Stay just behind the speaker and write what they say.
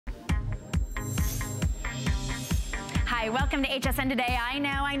Hi, welcome to HSN Today.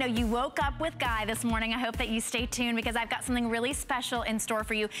 I know you woke up with Guy this morning. I hope that you stay tuned because I've got something really special in store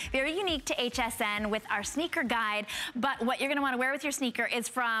for you. Very unique to HSN with our sneaker guide. But what you're gonna wanna wear with your sneaker is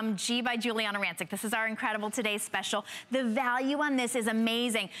from G by Giuliana Rancic. This is our incredible today's special. The value on this is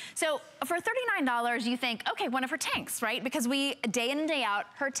amazing. So for $39, you think, okay, one of her tanks, right? Because day in and day out,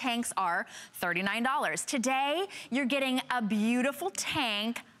 her tanks are $39. Today, you're getting a beautiful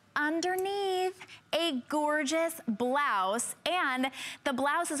tank underneath a gorgeous blouse, and the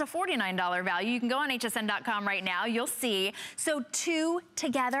blouse is a $49 value. You can go on hsn.com right now, you'll see. So two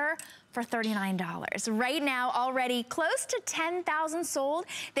together for $39. Right now, already close to 10,000 sold.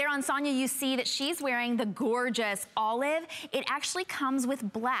 There on Sonia, you see that she's wearing the gorgeous olive. It actually comes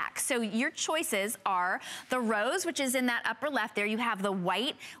with black. So your choices are the rose, which is in that upper left there. You have the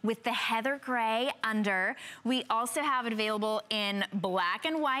white with the heather gray under. We also have it available in black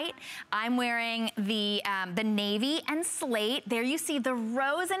and white. I'm wearing the navy and slate. There you see the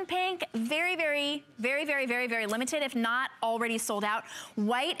rose and pink. Very, very, very, very, very, very limited, if not already sold out.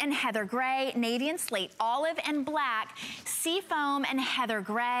 White and heather gray, navy and slate, olive and black, seafoam and heather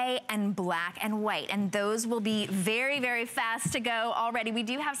gray, and black and white. And those will be very, very fast to go already. We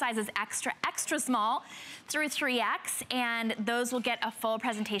do have sizes extra, extra small through 3X, and those will get a full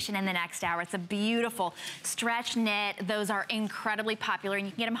presentation in the next hour. It's a beautiful stretch knit. Those are incredibly popular, and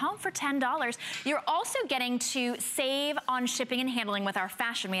you can get them home for $10. You're also getting to save on shipping and handling with our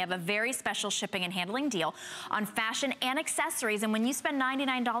fashion. We have a very special shipping and handling deal on fashion and accessories, and when you spend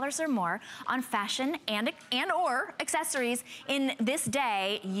 $99 or more on fashion and or accessories in this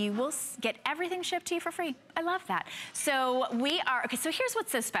day, you will get everything shipped to you for free. I love that. So okay, so here's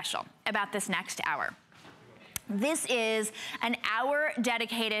what's so special about this next hour. This is an hour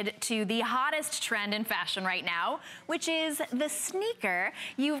dedicated to the hottest trend in fashion right now, which is the sneaker.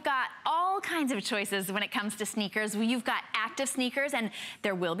 You've got all kinds of choices when it comes to sneakers. You've got active sneakers, and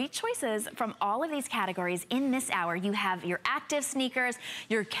there will be choices from all of these categories in this hour. You have your active sneakers,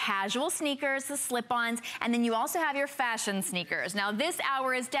 your casual sneakers, the slip-ons, and then you also have your fashion sneakers. Now, this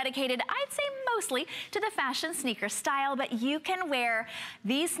hour is dedicated, I'd say mostly, to the fashion sneaker style, but you can wear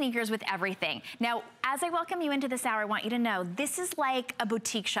these sneakers with everything. Now, as I welcome you into this hour, I want you to know this is like a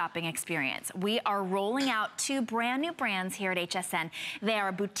boutique shopping experience. We are rolling out two brand new brands here at HSN. They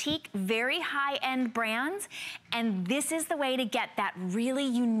are boutique, very high-end brands, and this is the way to get that really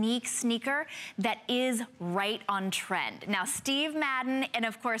unique sneaker that is right on trend. Now, Steve Madden, and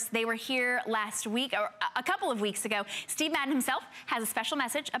of course, they were here last week, or a couple of weeks ago. Steve Madden himself has a special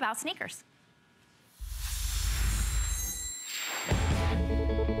message about sneakers.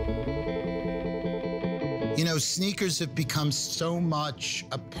 You know, sneakers have become so much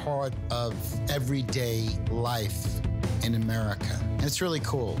a part of everyday life in America. And it's really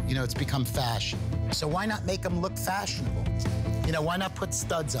cool. You know, it's become fashion. So why not make them look fashionable? You know, why not put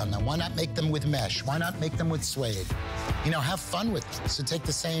studs on them? Why not make them with mesh? Why not make them with suede? You know, have fun with them. So take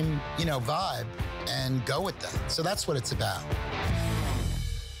the same, you know, vibe and go with that. So that's what it's about.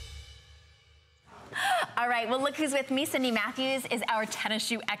 All right, well, look who's with me. Cindy Matthews is our tennis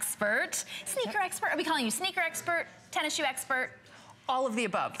shoe expert. Sneaker expert? Are we calling you sneaker expert, tennis shoe expert? All of the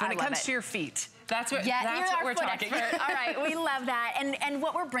above. When it comes to your feet. That's what we're talking. All right, we love that. And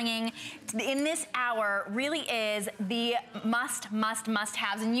what we're bringing in this hour really is the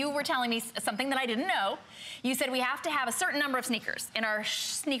must-haves. And you were telling me something that I didn't know. You said we have to have a certain number of sneakers in our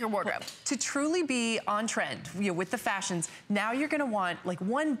sneaker wardrobe. To truly be on trend, you know, with the fashions, now you're gonna want like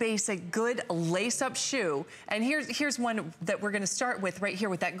one basic good lace-up shoe. And here's one that we're gonna start with right here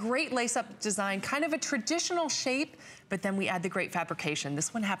with that great lace-up design, kind of a traditional shape, but then we add the great fabrication.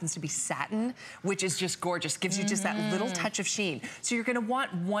 This one happens to be satin, which is just gorgeous, gives you just that little touch of sheen. So you're gonna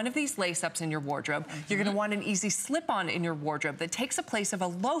want one of these lace-ups in your wardrobe. You're gonna want an easy slip-on in your wardrobe that takes a place of a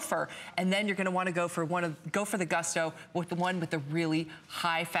loafer, and then you're gonna wanna go for the gusto with the one with the really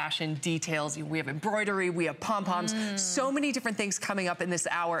high fashion details. We have embroidery, we have pom-poms, so many different things coming up in this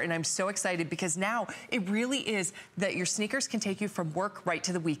hour, and I'm so excited because now it really is that your sneakers can take you from work right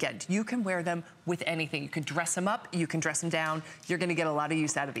to the weekend. You can wear them with anything. You can dress them up, you can dress them down. You're gonna get a lot of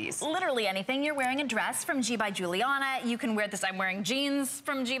use out of these. Literally anything. You're wearing a dress from G by Giuliana. You can wear this. I'm wearing jeans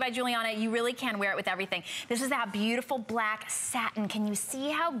from G by Giuliana. You really can wear it with everything. This is that beautiful black satin. Can you see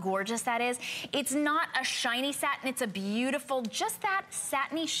how gorgeous that is? It's not a shiny satin. It's a beautiful, just that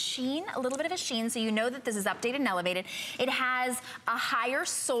satiny sheen, a little bit of a sheen, so you know that this is updated and elevated. It has a higher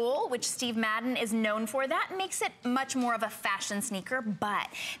sole, which Steve Madden is known for. That makes it much more of a fashion sneaker, but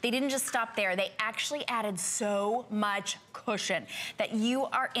they didn't just stop there. They actually added so much cushion that you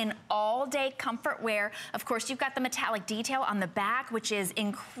are in all day comfort wear. Of course, you've got the metallic detail on the back, which is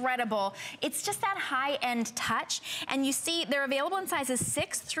incredible. It's just that high-end touch. And you see they're available in sizes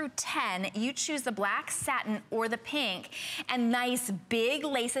 6 through 10. You choose the black satin or the pink. And nice big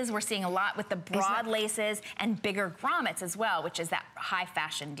laces. We're seeing a lot with the broad laces and bigger grommets as well, which is that high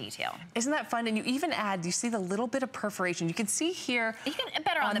fashion detail. Isn't that fun? And you even add, you see the little bit of perforation. You can see here. You can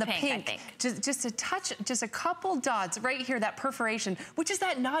better on the pink, I think. Just a touch, just a couple dots right here, that perforation, which is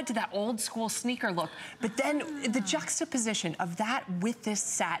that nod to that old school sneaker look. But then the juxtaposition of that with this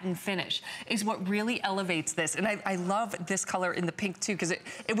satin finish is what really elevates this. And I love this color in the pink too, because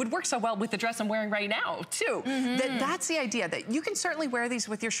it would work so well with the dress I'm wearing right now too. That's the idea, that you can certainly wear these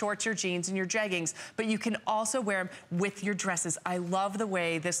with your shorts, your jeans, and your jeggings, but you can also wear them with your dresses. I love the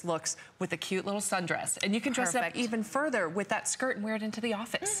way this looks with a cute little sundress. And you can dress it up even further with that skirt and wear it into the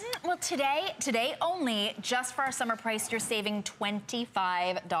office. Well, today only, just for our summer price, you're saving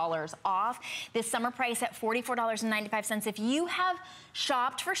 $25 off. This summer price at $44.95. If you have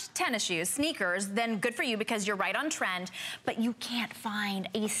shopped for tennis shoes, sneakers, then good for you because you're right on trend, but you can't find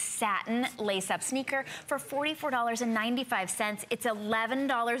a satin lace-up sneaker for $44.95. It's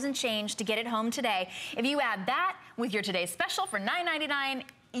 $11 and change to get it home today. If you add that with your today's special for $9.99,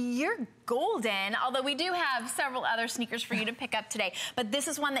 you're golden, although we do have several other sneakers for you to pick up today. But this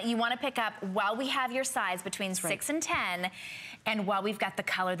is one that you want to pick up while we have your size between 6 and 10, and while we've got the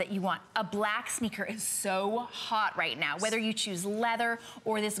color that you want. A black sneaker is so hot right now, whether you choose leather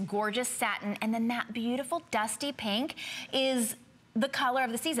or this gorgeous satin, and then that beautiful dusty pink is the color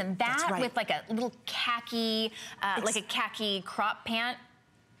of the season. That with like a little khaki, like a khaki crop pant,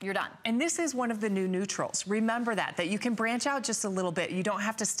 you're done. And this is one of the new neutrals. Remember that you can branch out just a little bit. You don't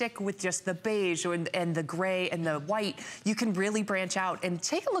have to stick with just the beige and the gray and the white. You can really branch out and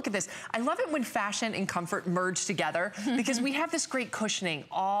take a look at this. I love it when fashion and comfort merge together because we have this great cushioning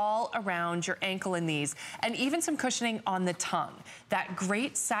all around your ankle in these, and even some cushioning on the tongue. That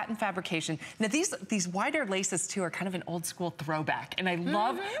great satin fabrication. Now these wider laces too are kind of an old school throwback, and I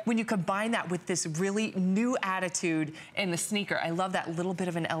love when you combine that with this really new attitude in the sneaker. I love that little bit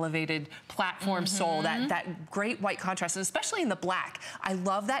of an elevated platform sole, that great white contrast, and especially in the black. I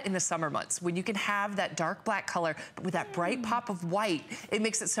love that in the summer months when you can have that dark black color, but with that bright pop of white, it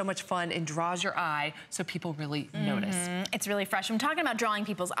makes it so much fun and draws your eye so people really notice. It's really fresh. I'm talking about drawing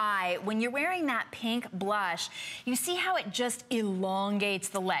people's eye. When you're wearing that pink blush, you see how it just elongates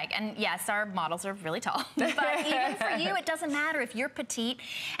the leg. And yes, our models are really tall, but even for you, it doesn't matter if you're petite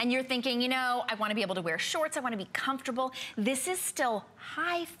and you're thinking, you know, I want to be able to wear shorts, I want to be comfortable. This is still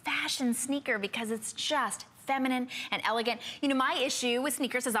high fashion sneaker because it's just feminine and elegant. You know, my issue with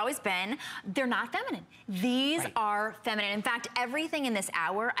sneakers has always been they're not feminine. These are feminine. In fact, everything in this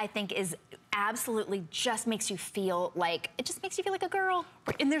hour I think is absolutely just makes you feel like, it just makes you feel like a girl.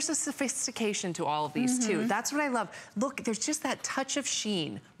 And there's a sophistication to all of these too. That's what I love. Look, there's just that touch of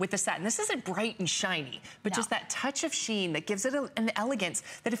sheen with the satin. This isn't bright and shiny, but just that touch of sheen that gives it an elegance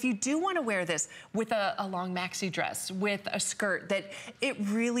that if you do want to wear this with a long maxi dress, with a skirt, that it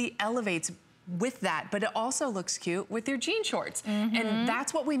really elevates with that, but it also looks cute with your jean shorts. And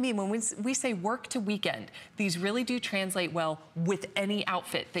that's what we mean when we say work to weekend. These really do translate well with any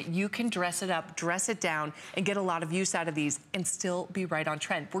outfit, that you can dress it up, dress it down, and get a lot of use out of these and still be right on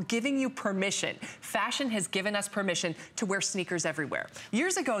trend. We're giving you permission. Fashion has given us permission to wear sneakers everywhere.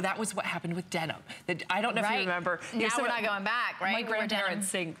 Years ago, that was what happened with denim. I don't know if you remember. Now we're not going back, right? My grandparents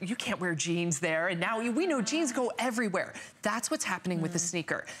saying, you can't wear jeans there, and now we know jeans go everywhere. That's what's happening with the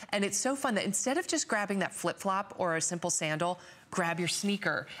sneaker. And it's so fun that instead of just grabbing that flip-flop or a simple sandal, grab your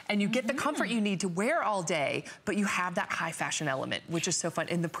sneaker and you get the comfort you need to wear all day, but you have that high fashion element, which is so fun.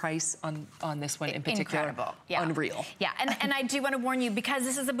 And the price on this one in particular, incredible. Unreal. Yeah, and I do want to warn you, because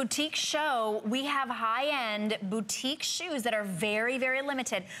this is a boutique show, we have high-end boutique shoes that are very, very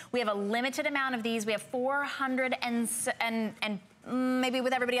limited. We have a limited amount of these. We have 400 and maybe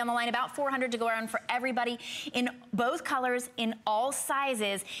with everybody on the line, about 400 to go around for everybody in both colors, in all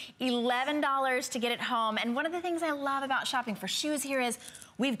sizes, $11 to get it home. And one of the things I love about shopping for shoes here is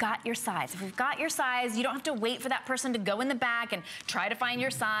we've got your size. If we've got your size, you don't have to wait for that person to go in the back and try to find your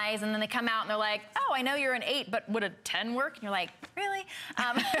size, and then they come out and they're like, oh, I know you're an 8, but would a 10 work? And you're like, really?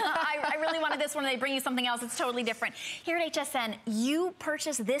 I really wanted this one, and they bring you something else. It's totally different. Here at HSN, you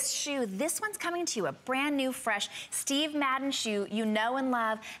purchase this shoe. This one's coming to you, a brand new, fresh Steve Madden shoe you know and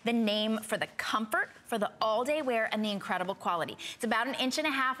love, the name for the comfort, for the all-day wear and the incredible quality. It's about 1.5 inches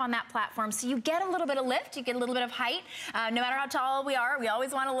on that platform, so you get a little bit of lift, you get a little bit of height. No matter how tall we are, we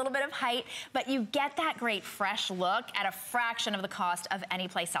always want a little bit of height, but you get that great fresh look at a fraction of the cost of any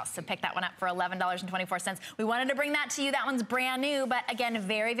place else. So pick that one up for $11.24. We wanted to bring that to you. That one's brand new, but again,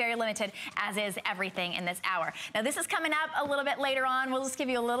 very, very limited, as is everything in this hour. Now, this is coming up a little bit later on. We'll just give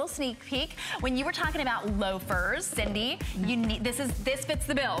you a little sneak peek. When you were talking about loafers, Cindy, you need, this fits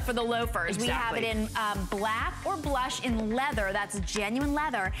the bill for the loafers. Exactly. We have it in black or blush in leather. That's genuine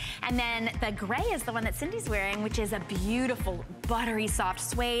leather. And then the gray is the one that Cindy's wearing, which is a beautiful, buttery, soft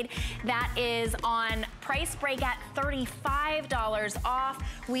suede. That is on price break at $35 off.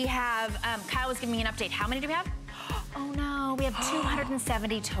 We have, Kyle was giving me an update. How many do we have? Oh no, we have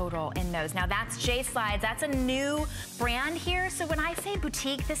 270 total in those. Now that's J Slides, that's a new brand here. So when I say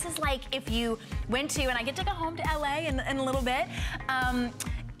boutique, this is like if you went to, and I get to go home to LA in a little bit,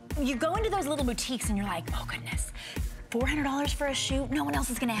 you go into those little boutiques and you're like, oh goodness, $400 for a shoe? No one else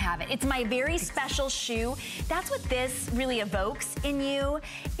is gonna have it. It's my very special shoe. That's what this really evokes in you,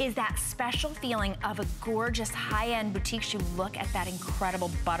 is that special feeling of a gorgeous high-end boutique shoe. Look at that incredible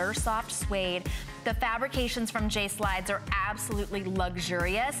butter soft suede. The fabrications from J Slides are absolutely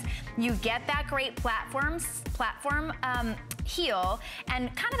luxurious. You get that great platform heel,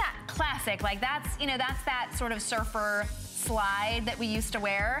 and kind of that classic, like that's, you know, that's that sort of surfer slide that we used to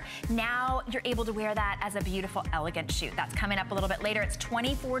wear. Now you're able to wear that as a beautiful, elegant shoe. That's coming up a little bit later. It's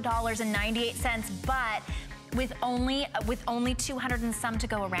 $24.98, but with only 200 and some to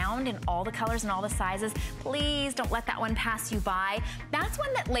go around in all the colors and all the sizes, please don't let that one pass you by. That's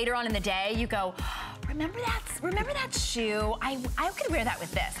one that later on in the day you go, remember that shoe? I could wear that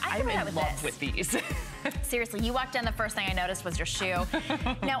with this. I could wear that with this. I'm in love with these. Seriously, you walked in, the first thing I noticed was your shoe.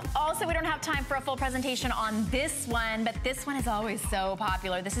 Now, also, we don't have time for a full presentation on this one, but this one is always so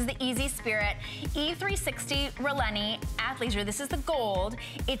popular. This is the Easy Spirit E360 Releni Athleisure. This is the gold.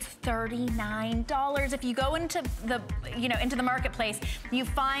 It's $39. If you go into the marketplace, you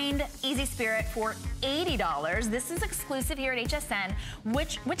find Easy Spirit for $80. This is exclusive here at HSN.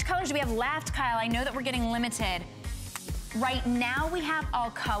 Which colors do we have left, Kyle? I know that we're getting limited. Right now, we have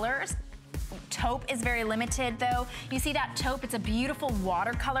all colors. Taupe is very limited though. You see that taupe, it's a beautiful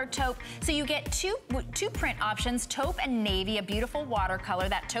watercolor taupe. So you get two print options, taupe and navy, a beautiful watercolor.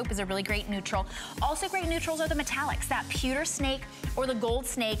 That taupe is a really great neutral. Also great neutrals are the metallics, that pewter snake or the gold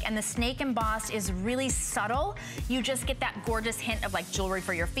snake, and the snake embossed is really subtle. You just get that gorgeous hint of like jewelry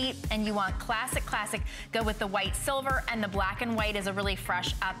for your feet, and you want classic, go with the white silver, and the black and white is a really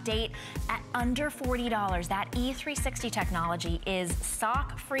fresh update. At under $40, that E360 technology is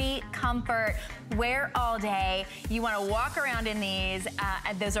sock-free comfort. Wear all day. You want to walk around in these.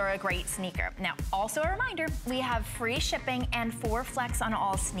 Those are a great sneaker. Now, also a reminder, we have free shipping and 4 flex on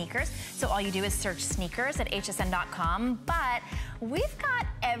all sneakers. So all you do is search sneakers at hsn.com. But we've got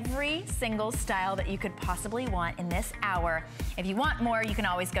every single style that you could possibly want in this hour. If you want more, you can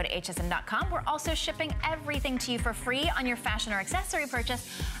always go to hsn.com. We're also shipping everything to you for free on your fashion or accessory purchase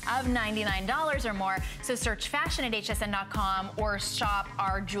of $99 or more. So search fashion at hsn.com or shop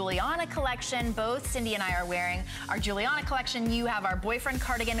our Juliana collection. Both Cindy and I are wearing our Juliana collection. You have our boyfriend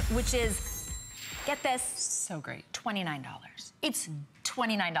cardigan, which is, get this, so great, $29. It's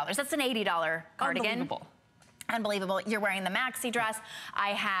 $29. That's an $80 cardigan. Unbelievable. You're wearing the maxi dress.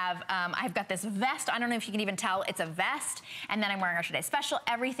 I've got this vest. I don't know if you can even tell it's a vest. And then I'm wearing our Today Special.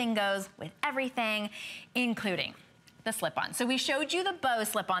 Everything goes with everything, including the slip-on. So we showed you the bow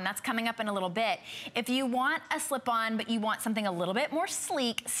slip-on. That's coming up in a little bit. If you want a slip-on, but you want something a little bit more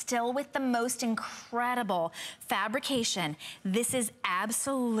sleek, still with the most incredible fabrication, this is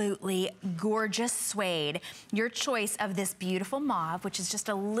absolutely gorgeous suede. Your choice of this beautiful mauve, which is just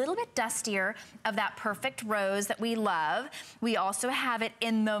a little bit dustier of that perfect rose that we love. We also have it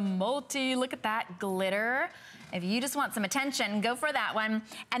in the multi, look at that, glitter. If you just want some attention, go for that one.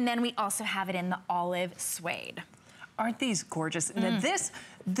 And then we also have it in the olive suede. Aren't these gorgeous? Now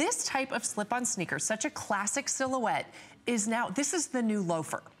this type of slip-on sneaker, such a classic silhouette, is now, this is the new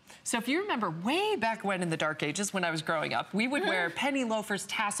loafer. So if you remember way back when in the dark ages when I was growing up, we would wear penny loafers,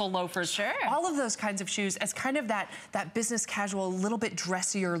 tassel loafers, sure, all of those kinds of shoes as kind of that business casual, a little bit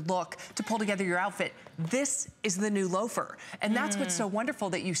dressier look to pull together your outfit. This is the new loafer. And that's what's so wonderful,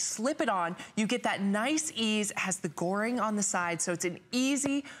 that you slip it on, you get that nice ease, it has the goring on the side, so it's an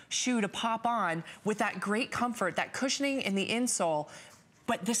easy shoe to pop on with that great comfort, that cushioning in the insole.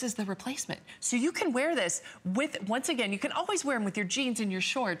 but this is the replacement. So you can wear this with, once again, you can always wear them with your jeans and your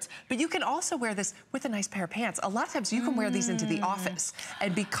shorts, but you can also wear this with a nice pair of pants. A lot of times you can wear these into the office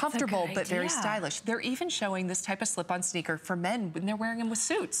and be comfortable but very stylish. They're even showing this type of slip-on sneaker for men when they're wearing them with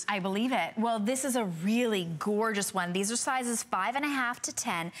suits. I believe it. Well, this is a really gorgeous one. These are sizes 5.5 to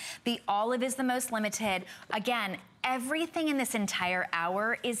 10. The olive is the most limited. Again, everything in this entire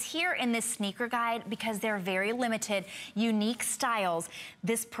hour is here in this sneaker guide because they're very limited, unique styles.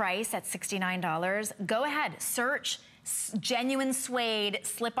 This price at $69, go ahead, search genuine suede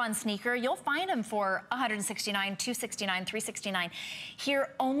slip-on sneaker. You'll find them for $169, $269, $369.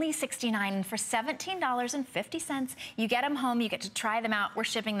 Here, only $69 for $17.50. You get them home, you get to try them out. We're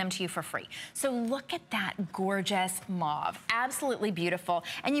shipping them to you for free. So look at that gorgeous mauve. Absolutely beautiful.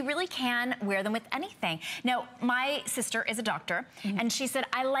 And you really can wear them with anything. Now, my sister is a doctor, and she said,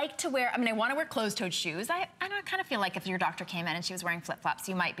 I like to wear, I mean, I want to wear closed-toed shoes. I kind of feel like if your doctor came in and she was wearing flip-flops,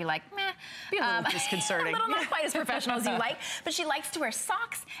 you might be like, meh. Be a little disconcerting. A little not quite as professional as you like, but she likes to wear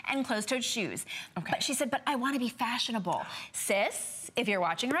socks and closed-toed shoes. Okay. But she said, but I want to be fashionable. Sis, if you're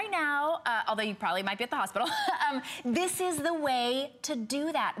watching right now, although you probably might be at the hospital, this is the way to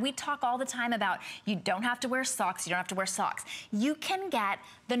do that. We talk all the time about you don't have to wear socks, you don't have to wear socks. You can get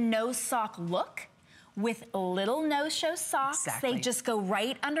the no sock look with little no-show socks. Exactly. They just go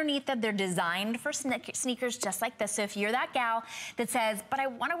right underneath them. They're designed for sneakers just like this. So if you're that gal that says, but I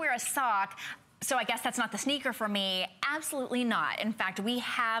want to wear a sock, so I guess that's not the sneaker for me. Absolutely not. In fact, we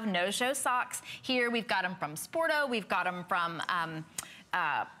have no-show socks here. We've got them from Sporto. We've got them from,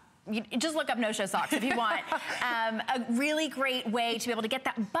 you just look up no-show socks if you want. A really great way to be able to get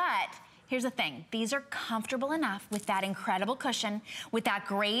that. But here's the thing. These are comfortable enough with that incredible cushion, with that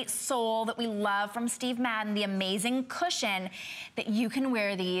great sole that we love from Steve Madden, the amazing cushion, that you can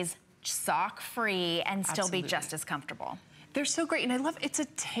wear these sock-free and still be just as comfortable. They're so great, and I love it's a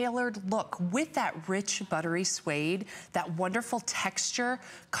tailored look with that rich, buttery suede, that wonderful texture,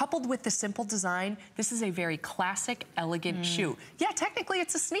 coupled with the simple design. This is a very classic, elegant shoe. Yeah, technically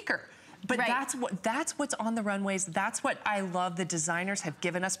it's a sneaker. But that's what's on the runways. That's what I love. The designers have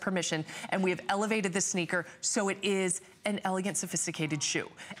given us permission, and we have elevated the sneaker so it is an elegant, sophisticated shoe.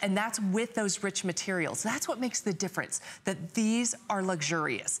 And that's with those rich materials. That's what makes the difference, that these are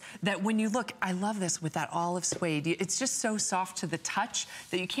luxurious. That when you look, I love this with that olive suede. It's just so soft to the touch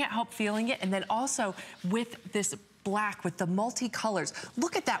that you can't help feeling it. And then also with this black with the multi-colors.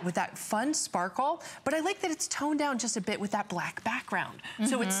 Look at that with that fun sparkle, but I like that it's toned down just a bit with that black background.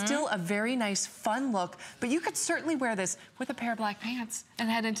 So it's still a very nice, fun look, but you could certainly wear this with a pair of black pants and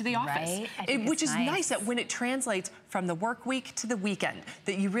head into the office. Which is nice that when it translates from the work week to the weekend,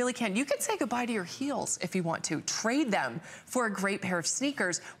 that you really can. You can say goodbye to your heels if you want to. Trade them for a great pair of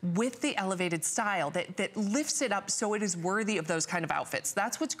sneakers with the elevated style that lifts it up so it is worthy of those kind of outfits.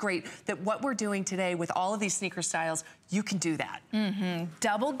 That's what's great, that what we're doing today with all of these sneaker styles, you can do that.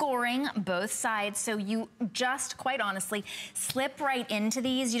 Double goring both sides, so you just, quite honestly, slip right into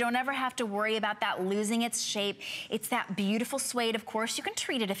these. You don't ever have to worry about that losing its shape. It's that beautiful suede. Of course, you can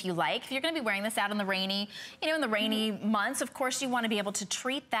treat it if you like. If you're gonna be wearing this out in the rainy, in the rainy months, of course you wanna be able to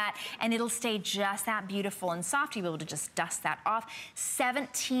treat that, and it'll stay just that beautiful and soft. You'll be able to just dust that off.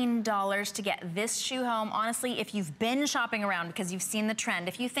 $17 to get this shoe home. Honestly, if you've been shopping around because you've seen the trend,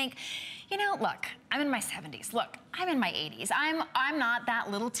 if you think, look, I'm in my 70s. Look, I'm in my 80s. I'm not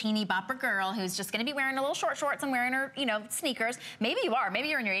that little teeny bopper girl who's just gonna be wearing a little short shorts and wearing her, sneakers. Maybe you are. Maybe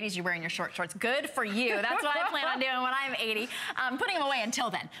you're in your 80s, you're wearing your short shorts. Good for you. That's what I plan on doing when I'm 80. I'm putting them away until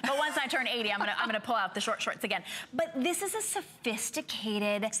then. But once I turn 80, I'm gonna pull out the short shorts again. But this is a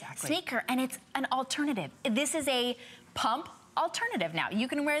sophisticated sneaker, and it's an alternative. This is a pump alternative now. You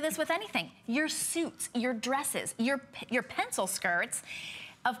can wear this with anything. Your suits, your dresses, your pencil skirts.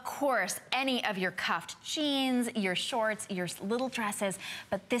 Of course, any of your cuffed jeans, your shorts, your little dresses,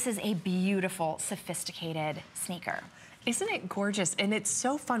 but this is a beautiful, sophisticated sneaker. Isn't it gorgeous? And it's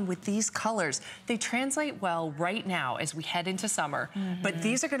so fun with these colors. They translate well right now as we head into summer, but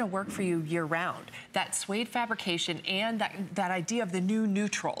these are gonna work for you year round. That suede fabrication and that idea of the new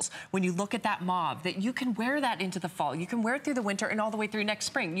neutrals, when you look at that mauve, that you can wear that into the fall. You can wear it through the winter and all the way through next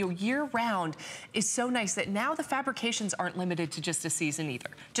spring. Year round is so nice that now the fabrications aren't limited to just a season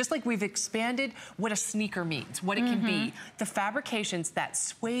either. Just like we've expanded what a sneaker means, what it can be. The fabrications, that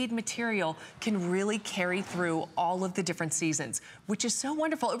suede material can really carry through all of the different seasons, which is so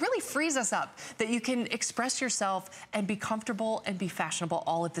wonderful. It really frees us up that you can express yourself and be comfortable and be fashionable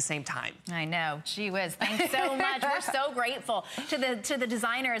all at the same time. I know. Gee whiz. Thanks so much. We're so grateful to the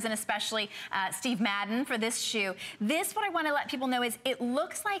designers and especially Steve Madden for this shoe. This, what I want to let people know is it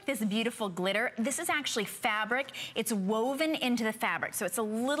looks like this beautiful glitter. This is actually fabric. It's woven into the fabric. So it's a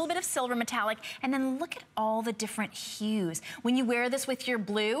little bit of silver metallic. And then look at all the different hues. When you wear this with your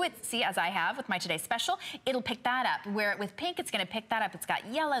blue, see, as I have with my Today's Special, it'll pick that up. Wear it with pink, it's going to pick that up. It's got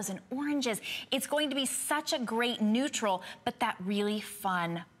yellows and oranges. It's going to be such a great neutral, but that really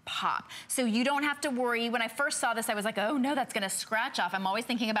fun pop. So you don't have to worry. When I first saw this, I was like, oh no, that's gonna scratch off. I'm always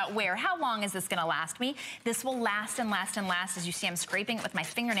thinking about wear. How long is this gonna last me? This will last and last and last. As you see, I'm scraping it with my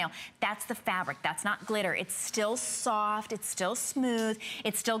fingernail. That's the fabric, that's not glitter. It's still soft, it's still smooth.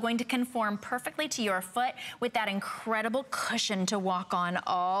 It's still going to conform perfectly to your foot with that incredible cushion to walk on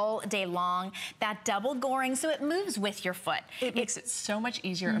all day long. That double goring, so it moves with your foot. It makes it so much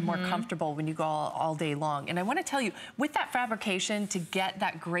easier and more comfortable when you go all day long. And I wanna tell you, with that fabrication, to get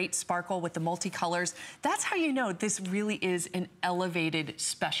that great sparkle with the multicolors, that's how you know this really is an elevated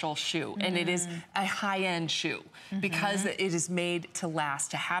special shoe. And it is a high-end shoe because it is made to last,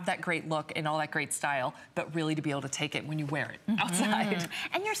 to have that great look and all that great style, but really to be able to take it when you wear it outside.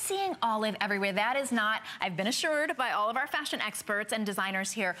 And you're seeing olive everywhere. That is not, I've been assured by all of our fashion experts and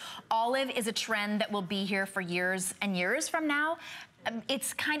designers here, olive is a trend that will be here for years and years from now.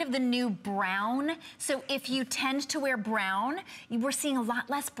 It's kind of the new brown. So if you tend to wear brown, we're seeing a lot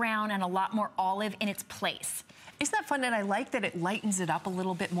less brown and a lot more olive in its place. Isn't that fun? And I like that it lightens it up a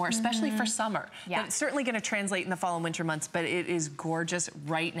little bit more, especially for summer. Yeah. It's certainly going to translate in the fall and winter months, but it is gorgeous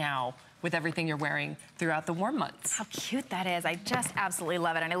right now with everything you're wearing throughout the warm months. How cute that is. I just absolutely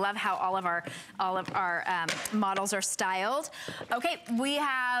love it. And I love how all of our models are styled. Okay, we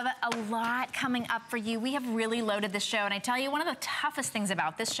have a lot coming up for you. We have really loaded this show. And I tell you, one of the toughest things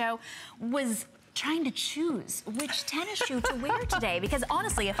about this show was trying to choose which tennis shoe to wear today. Because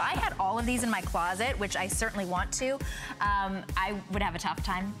honestly, if I had all of these in my closet, which I certainly want to, I would have a tough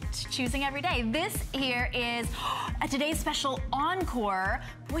time choosing every day. This here is a Today's Special Encore.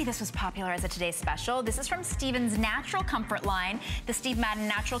 Boy, this was popular as a Today's Special. This is from Steven's Natural Comfort line, the Steve Madden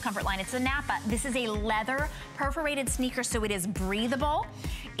Natural Comfort line. It's a Napa. This is a leather perforated sneaker, so it is breathable.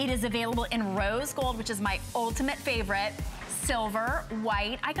 It is available in rose gold, which is my ultimate favorite. Silver,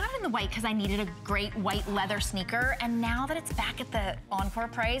 white. I got it in the white because I needed a great white leather sneaker. And now that it's back at the Encore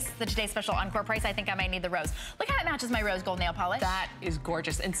price, the Today's Special Encore price, I think I might need the rose. Look how it matches my rose gold nail polish. That is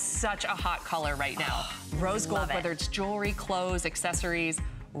gorgeous and such a hot color right now. Rose gold, whether it's jewelry, clothes, accessories,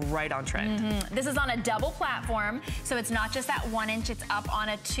 right on trend. This is on a double platform, so it's not just that 1 inch, it's up on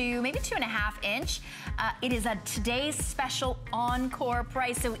a maybe 2.5 inch. It is a Today's Special Encore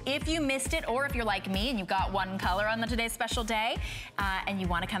price, so if you missed it, or if you're like me and you got one color on the Today's Special day, and you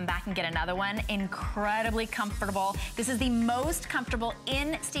want to come back and get another one, incredibly comfortable. This is the most comfortable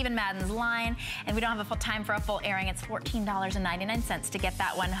in Stephen Madden's line, and we don't have a full time for a full airing. It's $14.99 to get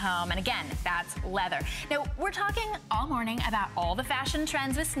that one home, and again, that's leather. Now, we're talking all morning about all the fashion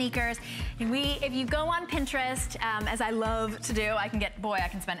trends with sneakers. If you go on Pinterest, as I love to do, I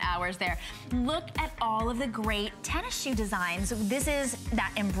can spend hours there. Look at all of the great tennis shoe designs. This is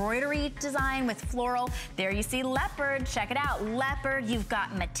that embroidery design with floral. There you see leopard, check it out. Leopard, you've got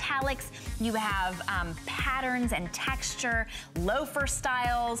metallics, you have patterns and texture, loafer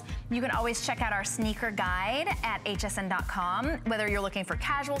styles. You can always check out our sneaker guide at hsn.com, whether you're looking for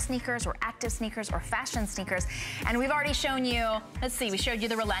casual sneakers or active sneakers or fashion sneakers. And we've already shown you, let's see, we showed you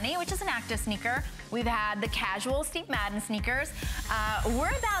the Releni, which is an active sneaker. We've had the casual Steve Madden sneakers.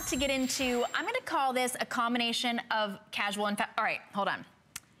 We're about to get into, I'm gonna call this a combination of casual and, all right, hold on.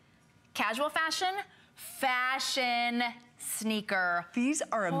 Casual fashion, fashion sneaker. These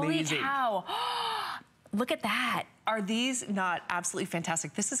are amazing. Holy cow. Look at that. Are these not absolutely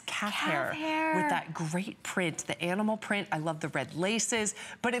fantastic? This is calf hair with that great print, the animal print. I love the red laces,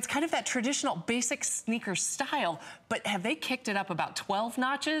 but it's kind of that traditional basic sneaker style. But have they kicked it up about 12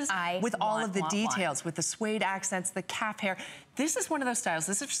 notches with all of the details, with the suede accents, the calf hair? This is one of those styles.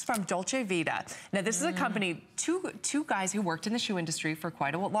 This is from Dolce Vita. Now, this is a company, two guys who worked in the shoe industry for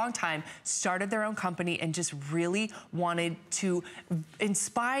quite a long time, started their own company and just really wanted to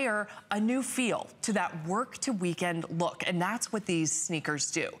inspire a new feel to that work to weekend trend look. And that's what these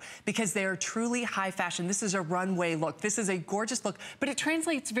sneakers do, because they're truly high fashion. This is a runway look. This is a gorgeous look, but it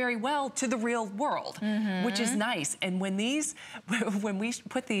translates very well to the real world, which is nice. And when we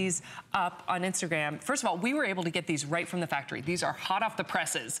put these up on Instagram, first of all, we were able to get these right from the factory. These are hot off the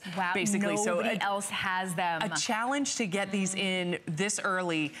presses, basically. Nobody else has them. A challenge to get these in this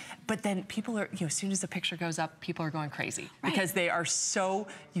early, but then people are, as soon as the picture goes up, people are going crazy because they are so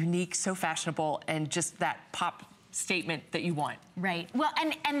unique, so fashionable, and just that pop statement that you want. Right. Well,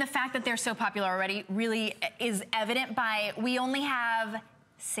 and the fact that they're so popular already really is evident by, we only have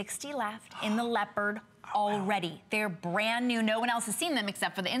 60 left in the leopard already. Wow. They're brand new. No one else has seen them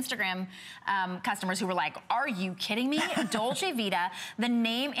except for the Instagram customers who were like, are you kidding me? Dolce Vita, the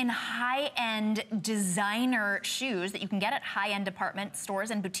name in high-end designer shoes that you can get at high-end department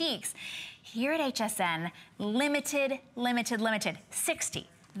stores and boutiques. Here at HSN, limited, 60.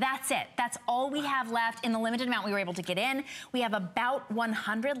 That's it. That's all we have left in the limited amount we were able to get in. We have about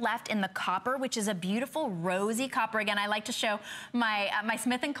 100 left in the copper, which is a beautiful rosy copper. Again, I like to show my my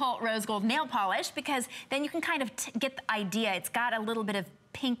Smith & Colt rose gold nail polish, because then you can kind of get the idea. It's got a little bit of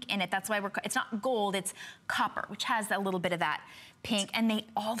pink in it. That's why it's not gold, it's copper, which has a little bit of that pink. And they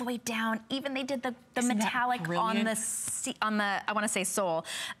all the way down, even they did the metallic on the I want to say sole.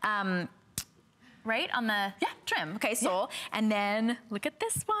 Right on the trim, okay, sole. And then look at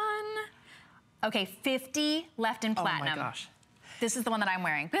this one. Okay, 50 left in platinum. Oh my gosh. This is the one that I'm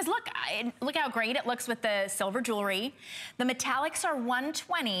wearing. Because look how great it looks with the silver jewelry. The metallics are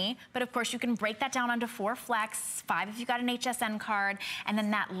 120, but of course you can break that down onto 4 flex, 5 if you got an HSN card, and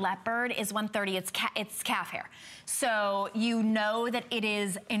then that leopard is 130. It's calf hair. So you know that it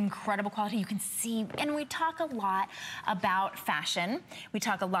is incredible quality. You can see, and we talk a lot about fashion. We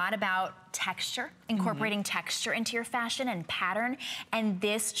talk a lot about texture, incorporating texture into your fashion and pattern, and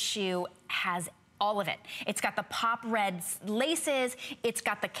this shoe has all of it. It's got the pop red laces, it's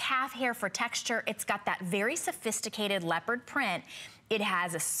got the calf hair for texture, it's got that very sophisticated leopard print. It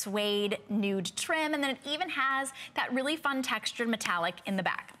has a suede nude trim, and then it even has that really fun textured metallic in the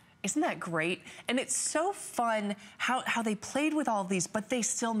back. Isn't that great? And it's so fun how they played with all of these, but they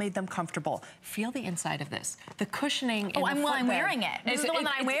still made them comfortable. Feel the inside of this. The cushioning in the footbed. I'm wearing it. This is the one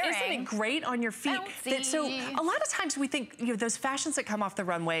that I'm wearing. Isn't it great on your feet? So a lot of times we think, those fashions that come off the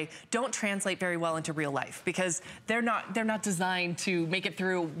runway don't translate very well into real life, because they're not designed to make it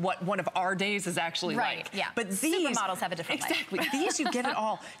through what one of our days is actually like. Yeah. But these supermodels have a different life. Exactly. These, you get it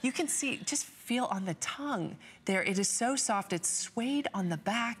all. You can see, just feel on the tongue there. It is so soft. It's suede on the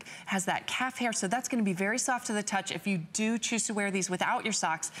back, has that calf hair, so that's going to be very soft to the touch if you do choose to wear these without your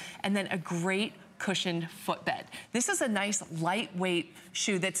socks, and then a great cushioned footbed. This is a nice lightweight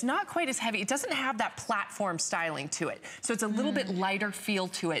shoe that's not quite as heavy. It doesn't have that platform styling to it, so it's a little bit lighter feel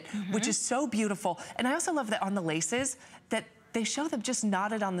to it, which is so beautiful. And I also love that on the laces that they show them just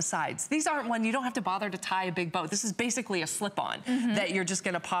knotted on the sides. These aren't one, you don't have to bother to tie a big bow. This is basically a slip-on that you're just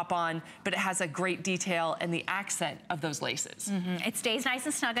gonna pop on, but it has a great detail and the accent of those laces. It stays nice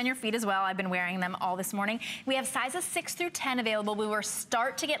and snug on your feet as well. I've been wearing them all this morning. We have sizes 6 through 10 available. We will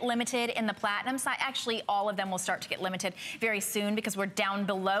start to get limited in the platinum size. Actually, all of them will start to get limited very soon, because we're down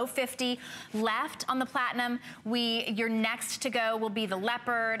below 50 left on the platinum. Your next to go will be the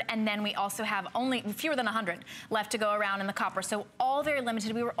leopard, and then we also have only fewer than 100 left to go around in the copper. So all very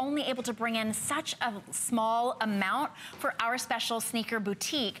limited. We were only able to bring in such a small amount for our special sneaker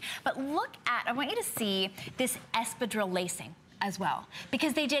boutique. But look at, I want you to see this espadrille lacing as well,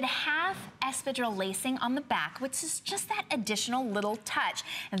 because they did half espadrille lacing on the back, which is just that additional little touch.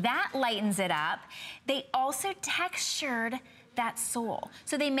 That lightens it up. They also textured that sole.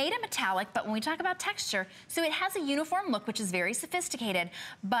 So they made it metallic, but when we talk about texture, so it has a uniform look, which is very sophisticated,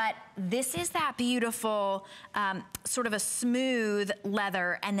 but this is that beautiful, sort of a smooth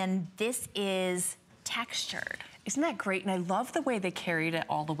leather, and then this is textured. Isn't that great? And I love the way they carried it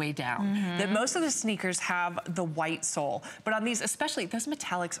all the way down. That most of the sneakers have the white sole, but on these, especially, those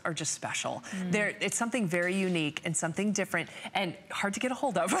metallics are just special. It's something very unique and something different and hard to get a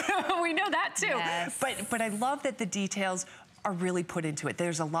hold of. We know that too. Yes. But I love that the details are really put into it.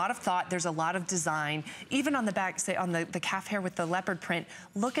 There's a lot of thought, there's a lot of design. Even on the back, say on the calf hair with the leopard print,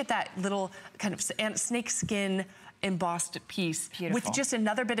 look at that little kind of snake skin embossed piece with just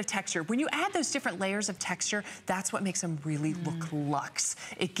another bit of texture. When you add those different layers of texture, that's what makes them really look luxe.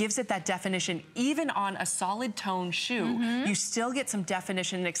 It gives it that definition. Even on a solid tone shoe, you still get some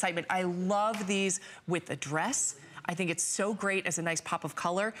definition and excitement. I love these with the dress. I think it's so great as a nice pop of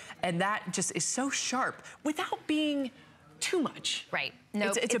color, and that just is so sharp without being too much. Right.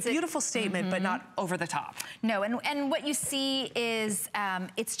 Nope. It's a beautiful statement, but not over the top. No, and what you see is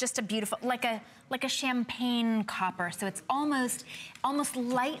it's just a beautiful, like a champagne copper. So it's almost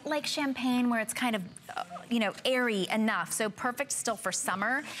light like champagne, where it's kind of, you know, airy enough. So perfect still for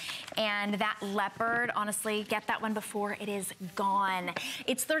summer. And that leopard, honestly, get that one before it is gone.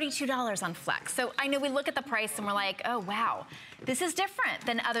 It's $32 on Flex. So I know we look at the price and we're like, oh wow, this is different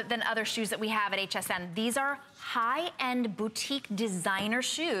than other shoes that we have at HSN. These are high-end boutique designer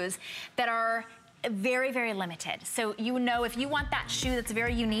shoes that are very, very limited. So you know, if you want that shoe that's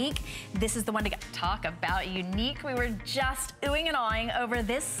very unique, this is the one to get. Talk about unique. We were just oohing and awing over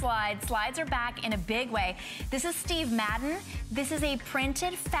this slide. Slides are back in a big way. This is Steve Madden. This is a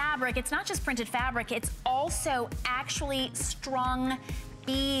printed fabric. It's not just printed fabric, it's also actually strung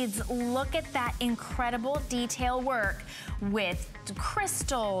beads. Look at that incredible detail work with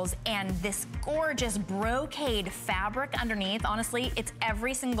crystals and this gorgeous brocade fabric underneath. Honestly, it's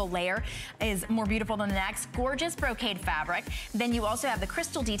every single layer is more beautiful than the next. Gorgeous brocade fabric. Then you also have the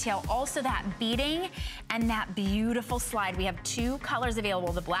crystal detail, also that beading and that beautiful slide. We have 2 colors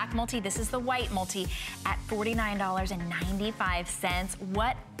available, the black multi, this is the white multi at $49.95.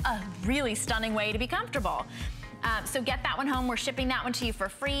 What a really stunning way to be comfortable. So get that one home. We're shipping that one to you for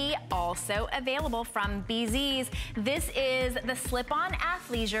free. Also available from BZ's. This is the slip-on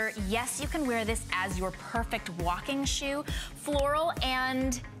athleisure. Yes, you can wear this as your perfect walking shoe. Floral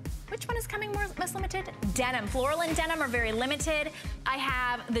and which one is coming most limited? Denim. Floral and denim are very limited. I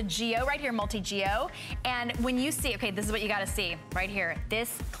have the Geo right here, multi-Geo. And when you see, okay, this is what you gotta see right here.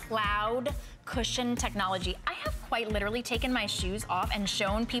 This cloud cushion technology. I have quite literally taken my shoes off and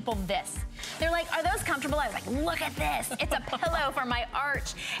shown people this. They're like, are those comfortable? I was like, look at this. It's a pillow for my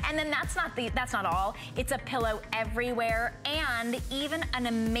arch. And then that's not all. It's a pillow everywhere and even an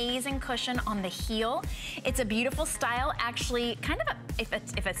amazing cushion on the heel. It's a beautiful style. Actually, kind of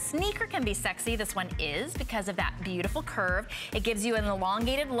if a sneaker can be sexy, this one is because of that beautiful curve. It gives you an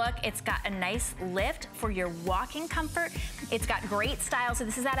elongated look. It's got a nice lift for your walking comfort. It's got great style. So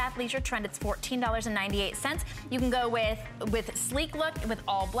this is that athleisure trend. It's $14.98. You can go with sleek look with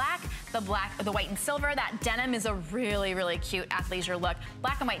all black, the white and silver. That denim is a really, really cute athleisure look.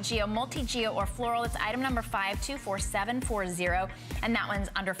 Black and white Geo, multi-Geo or floral. It's item number 5244740, and that one's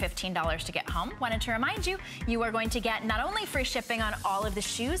under $15 to get home. Wanted to remind you, you are going to get not only free shipping on all of the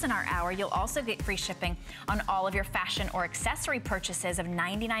shoes in our hour, you'll also get free shipping on all of your fashion or accessory purchases of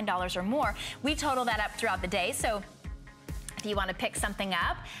 $99 or more. We total that up throughout the day, so if you want to pick something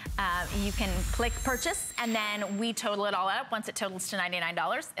up, you can click purchase, and then we total it all up. Once it totals to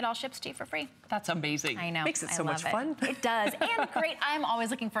 $99, it all ships to you for free. That's amazing. I know. Makes it so much fun. It does, and great. I'm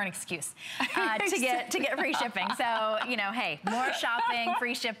always looking for an excuse to get free shipping. So you know, hey, more shopping,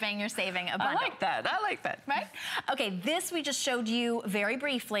 free shipping. You're saving a bundle. I like that. I like that. Right? Okay, this we just showed you very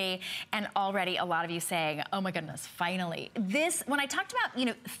briefly, and already a lot of you saying, "Oh my goodness, finally!" This, when I talked about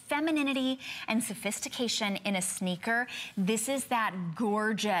femininity and sophistication in a sneaker, this is that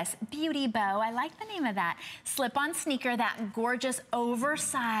gorgeous beauty bow. I like the name of that. Slip-on sneaker, that gorgeous,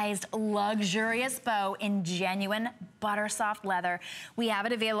 oversized, luxurious bow in genuine butter soft leather. We have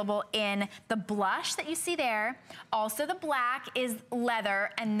it available in the blush that you see there. Also the black is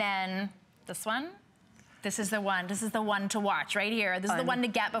leather, and then this one. This is the one. This is the one to watch right here. This is the one to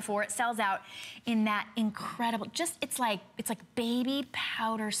get before it sells out in that incredible, it's like baby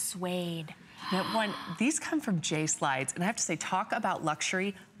powder suede. That one, these come from J Slides, and I have to say, talk about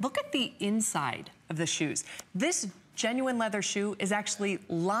luxury. Look at the inside of the shoes. This genuine leather shoe is actually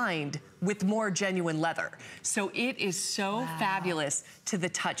lined with more genuine leather. So it is so fabulous to the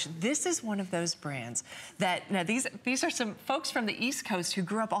touch. This is one of those brands that, now these are some folks from the East Coast who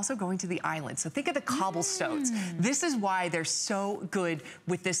grew up also going to the island. So think of the cobblestones. This is why they're so good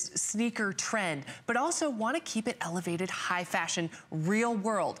with this sneaker trend, but also want to keep it elevated, high fashion, real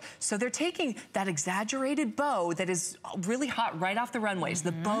world. So they're taking that exaggerated bow that is really hot right off the runways.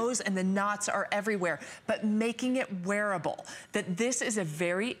 The bows and the knots are everywhere, but making it wearable. That this is a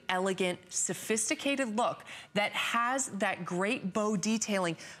very elegant, sophisticated look that has that great bow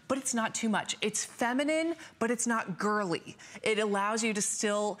detailing, but it's not too much. It's feminine, but it's not girly. It allows you to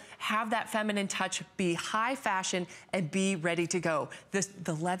still have that feminine touch, be high fashion, and be ready to go.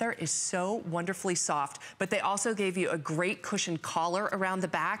 The leather is so wonderfully soft, but they also gave you a great cushioned collar around the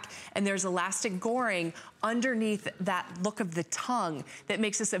back, and there's elastic goring underneath that look of the tongue that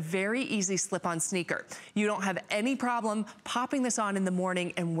makes this a very easy slip-on sneaker. You don't have any problem popping this on in the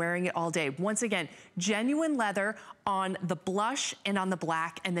morning and wearing it all day. Once again, genuine leather on the blush and on the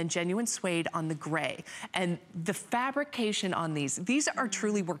black, and then genuine suede on the gray. And the fabrication on these are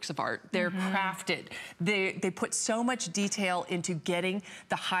truly works of art. They're crafted. They put so much detail into getting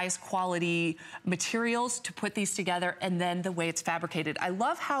the highest quality materials to put these together, and then the way it's fabricated. I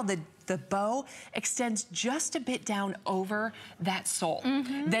love how the bow extends just a bit down over that sole.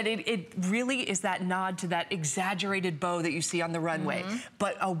 That it really is that nod to that exaggerated bow that you see on the runway,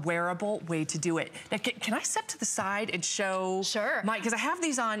 but a wearable way to do it. Now, can I step to the side and show because I have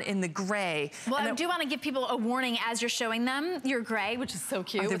these on in the gray. Well, I do want to give people a warning as you're showing them your gray, which is so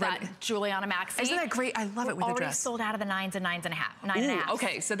cute with that Juliana Maxi. Isn't that great? I love it with the dress. Already sold out of the 9s and 9.5. 9.5.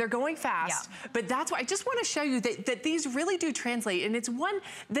 Okay, so they're going fast, but that's why I just want to show you that these really do translate, and it's one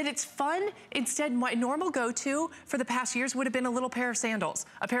that it's fun. Instead, my normal go-to for the past years would have been a little pair of sandals,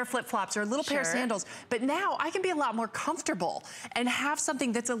 a pair of flip-flops, or a little pair of sandals. But now I can be a lot more comfortable and have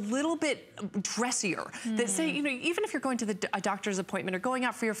something that's a little bit dressier. That say, you know, even if you're going to a doctor's appointment or going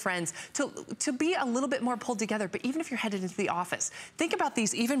out for your friends, to be a little bit more pulled together. But even if you're headed into the office, think about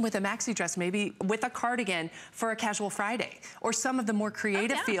these even with a maxi dress, maybe with a cardigan for a casual Friday, or some of the more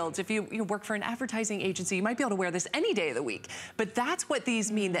creative fields. If you work for an advertising agency, you might be able to wear this any day of the week. But that's what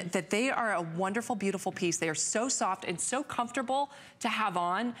these mean, that they are a wonderful, beautiful piece. They are so soft and so comfortable to have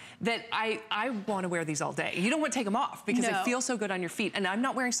on that I want to wear these all day. You don't want to take them off because they feel so good on your feet. And I'm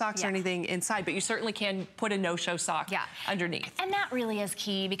not wearing socks or anything inside, but you certainly can put a no-show sock underneath. And that really is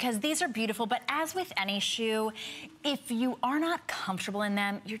key because these are beautiful, but as with any shoe, if you are not comfortable in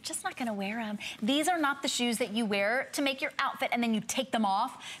them, you're just not going to wear them. These are not the shoes that you wear to make your outfit and then you take them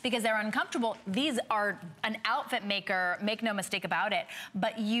off because they're uncomfortable. These are an outfit maker, make no mistake about it,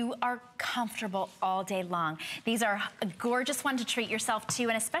 but you are comfortable all day long. These are a gorgeous one to treat yourself to,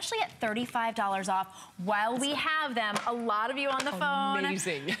 and especially at $35 off while we have them. A lot of you on the phone.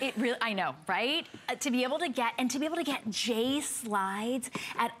 Amazing. It really, I know, right? To be able to get J slides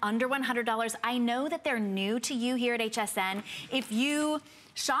at under $100. I know that they're new to you here at HSN. If you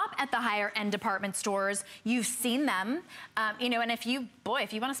shop at the higher end department stores, you've seen them, you know, and if you want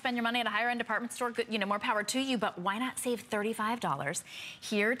to spend your money at a higher end department store, good, you know, more power to you, but why not save $35?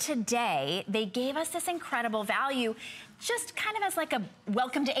 Here today, they gave us this incredible value, just kind of as like a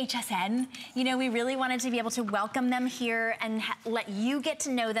welcome to HSN. You know, we really wanted to be able to welcome them here and let you get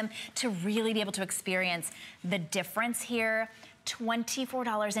to know them to really be able to experience the difference here.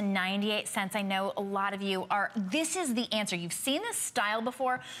 $24.98. I know a lot of you are, this is the answer. You've seen this style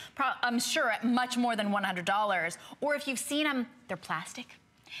before, I'm sure at much more than $100. Or if you've seen them, they're plastic.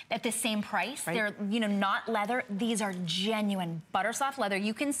 At the same price, they're, you know, not leather. These are genuine butter soft leather.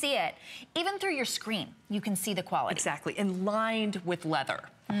 You can see it. Even through your screen, you can see the quality. Exactly, and lined with leather.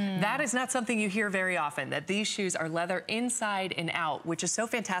 That is not something you hear very often, that these shoes are leather inside and out, which is so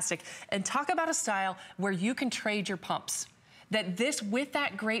fantastic. And talk about a style where you can trade your pumps. That this, with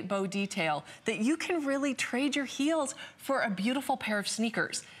that great bow detail, that you can really trade your heels for a beautiful pair of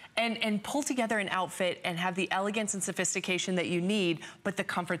sneakers and pull together an outfit and have the elegance and sophistication that you need, but the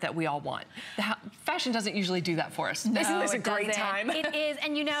comfort that we all want. Fashion doesn't usually do that for us. No, isn't this a great time? It is,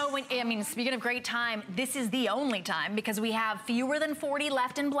 and you know, I mean, speaking of great time, this is the only time because we have fewer than 40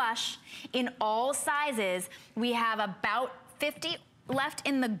 left in blush in all sizes. We have about 50 left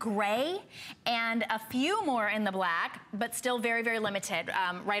in the gray and a few more in the black, but still very, very limited,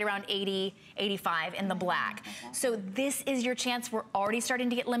 right around 80, 85 in the black. So this is your chance. We're already starting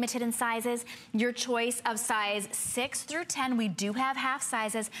to get limited in sizes. Your choice of size 6 through 10, we do have half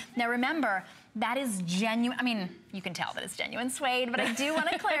sizes. Now remember, that is genuine. I mean, you can tell that it's genuine suede, but I do want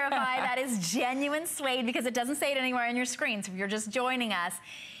to clarify that is genuine suede because it doesn't say it anywhere on your screen. So if you're just joining us,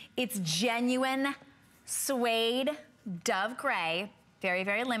 it's genuine suede dove gray. Very,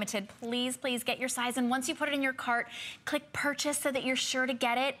 very limited. Please, please get your size. And once you put it in your cart, click purchase so that you're sure to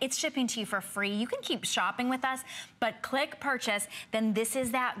get it. It's shipping to you for free. You can keep shopping with us, but click purchase. Then this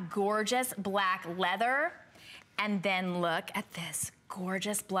is that gorgeous black leather. And then look at this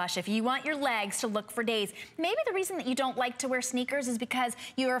gorgeous blush. If you want your legs to look for days, maybe the reason that you don't like to wear sneakers is because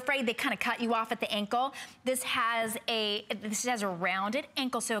you're afraid they kind of cut you off at the ankle. This has a rounded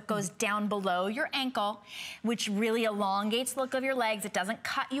ankle, so it goes down below your ankle, which really elongates the look of your legs. It doesn't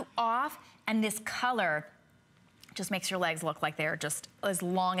cut you off, and this color just makes your legs look like they're just as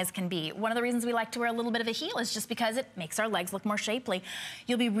long as can be. One of the reasons we like to wear a little bit of a heel is just because it makes our legs look more shapely.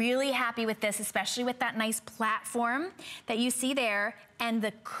 You'll be really happy with this, especially with that nice platform that you see there and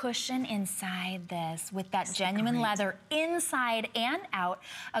the cushion inside this with that genuine leather inside and out.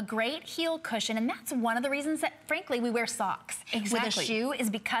 A great heel cushion, and that's one of the reasons that, frankly, we wear socks with a shoe is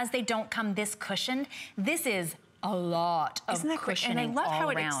because they don't come this cushioned. This is a lot of cushioning. And I love how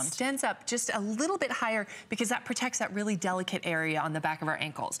it around. extends up just a little bit higher because that protects that really delicate area on the back of our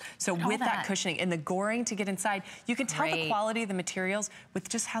ankles. So with that cushioning and the goring to get inside, you can tell the quality of the materials with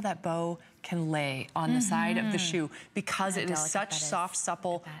just how that bow can lay on the side of the shoe because it is such soft,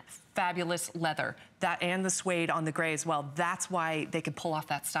 supple, fabulous leather. That and the suede on the gray as well. That's why they can pull off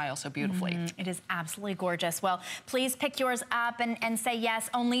that style so beautifully. It is absolutely gorgeous. Well, please pick yours up and say yes.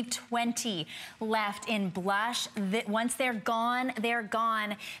 Only 20 left in blush. Once they're gone, they're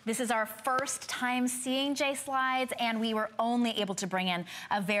gone. This is our first time seeing J Slides, and we were only able to bring in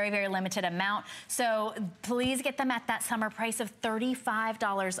a very, very limited amount. So please get them at that summer price of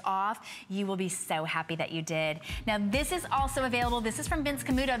 $35 off. You will be so happy that you did. Now, this is also available. This is from Vince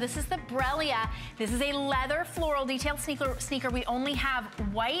Camuto. This is the Brelia. This is a leather floral detailed sneaker. We only have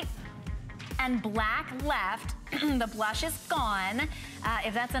white and black left. The blush is gone.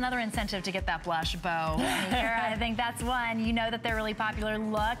 If that's another incentive to get that blush bow, I think that's one. You know that they're really popular.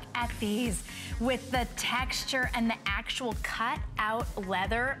 Look at these with the texture and the actual cut out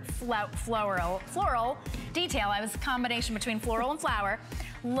leather floral detail. I was a combination between floral and flower.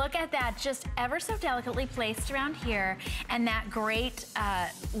 Look at that, just ever so delicately placed around here, and that great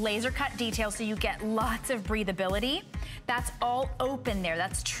laser cut detail, so you get lots of breathability. That's all open there.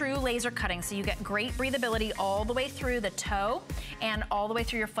 That's true laser cutting, so you get great breathability all the way through the toe and all the way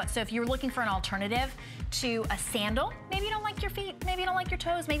through your foot. So if you're looking for an alternative to a sandal, maybe you don't like your feet, maybe you don't like your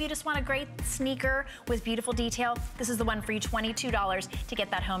toes, maybe you just want a great sneaker with beautiful detail, this is the one for you, $22 to get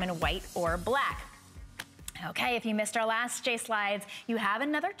that home in white or black. Okay, if you missed our last J Slides, you have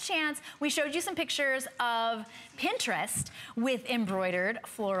another chance. We showed you some pictures of Pinterest with embroidered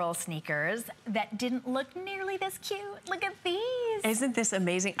floral sneakers that didn't look nearly this cute. Look at these. Isn't this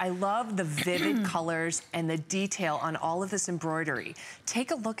amazing? I love the vivid colors and the detail on all of this embroidery.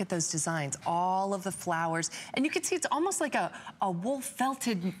 Take a look at those designs, all of the flowers, and you can see it's almost like a wool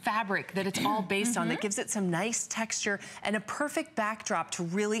felted fabric that it's all based on that gives it some nice texture and a perfect backdrop to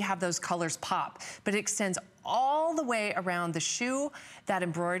really have those colors pop. But it extends all the way around the shoe. That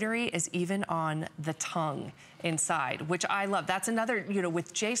embroidery is even on the tongue inside, which I love. That's another, you know,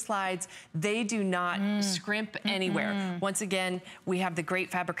 with J Slides, they do not scrimp anywhere. Once again, we have the great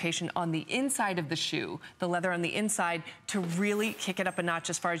fabrication on the inside of the shoe, the leather on the inside, to really kick it up a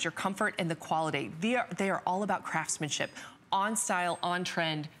notch as far as your comfort and the quality. They are all about craftsmanship, on style, on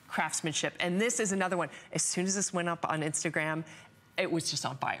trend craftsmanship. And this is another one. As soon as this went up on Instagram, it was just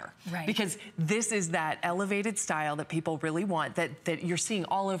on fire. Right. Because this is that elevated style that people really want, that you're seeing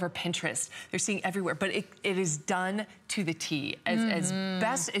all over Pinterest. They're seeing everywhere, but it is done to the T, as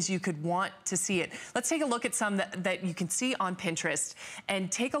best as you could want to see it. Let's take a look at some that you can see on Pinterest,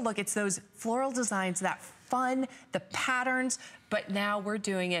 and take a look. It's those floral designs, that fun, the patterns, but now we're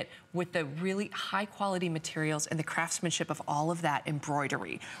doing it with the really high quality materials and the craftsmanship of all of that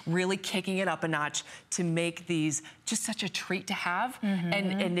embroidery, really kicking it up a notch to make these just such a treat to have.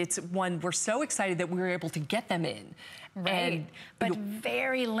 And it's one we're so excited that we were able to get them in. Right, but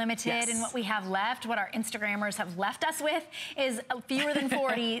very limited in what we have left. What our Instagrammers have left us with is fewer than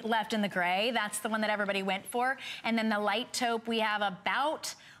 40 left in the gray. That's the one that everybody went for. And then the light taupe, we have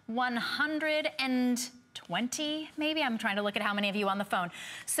about 120, maybe. I'm trying to look at how many of you on the phone.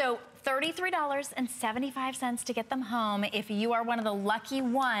 So $33.75 to get them home. If you are one of the lucky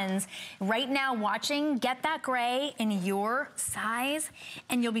ones right now watching, get that gray in your size,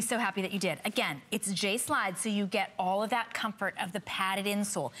 and you'll be so happy that you did. Again, it's J Slides, so you get all of that comfort of the padded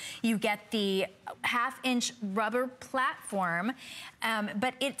insole. You get the half-inch rubber platform,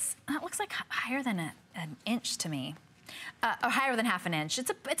 but it looks like higher than an inch to me. Or higher than half an inch. It's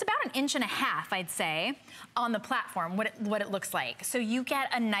about an inch and a half, I'd say, on the platform, what it looks like. So you get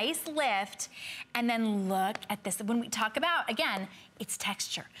a nice lift, and then look at this. When we talk about, again, it's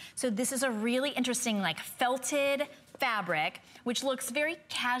texture. So this is a really interesting, like, felted fabric, which looks very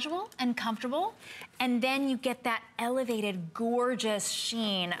casual and comfortable. And then you get that elevated, gorgeous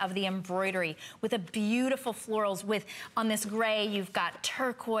sheen of the embroidery with a beautiful florals on this gray, you've got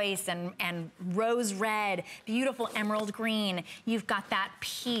turquoise and rose red, beautiful emerald green. You've got that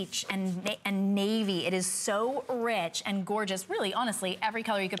peach and navy. It is so rich and gorgeous. Really, honestly, every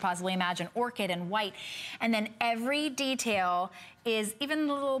color you could possibly imagine, orchid and white. And then every detail is even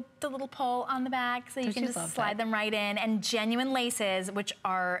the little pole on the back, so you can just slide them right in. linen and genuine laces, which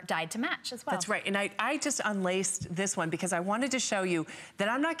are dyed to match as well. That's right, and I just unlaced this one because I wanted to show you that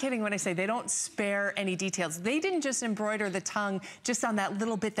I'm not kidding when I say they don't spare any details. They didn't just embroider the tongue just on that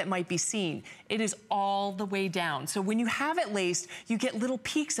little bit that might be seen. It is all the way down. So when you have it laced, you get little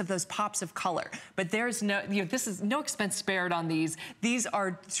peaks of those pops of color. But there's no, this is no expense spared on these. These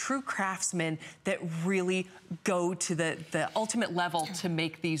are true craftsmen that really go to the ultimate level to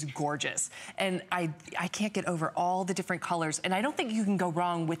make these gorgeous. And I can't get over all the different colors. And I don't think you can go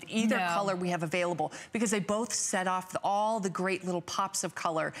wrong with either color we have available because they both set off all the great little pops of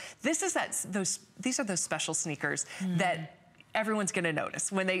color. This is these are those special sneakers that everyone's gonna notice.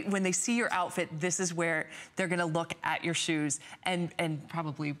 When they see your outfit, this is where they're gonna look at your shoes and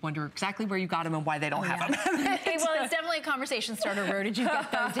probably wonder exactly where you got them and why they don't have them. Well, it's definitely a conversation starter. Where did you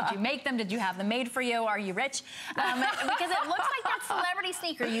get those? Did you make them? Did you have them made for you? Are you rich? Because it looks like that celebrity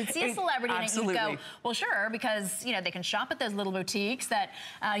sneaker. You'd see a celebrity and you'd go, well, sure, because they can shop at those little boutiques that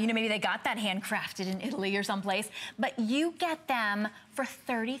maybe they got that handcrafted in Italy or someplace, but you get them for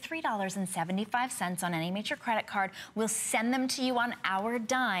 $33.75 on any major credit card. We'll send them to you on our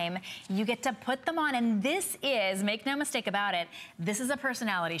dime. You get to put them on, and this is, make no mistake about it, this is a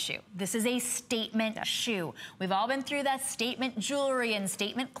personality shoe. This is a statement shoe. We've all been through that statement jewelry and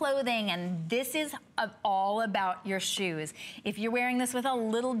statement clothing, and this is all about your shoes. If you're wearing this with a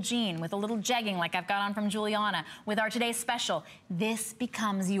little jean, with a little jegging like I've got on from Juliana, with our today's special, this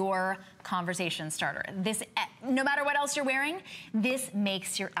becomes your conversation starter. This, no matter what else you're wearing, this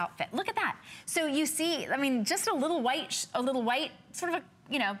makes your outfit. Look at that. So you see, I mean, just a little white sort of a,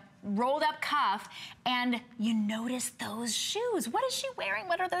 rolled up cuff, and you notice those shoes. What is she wearing?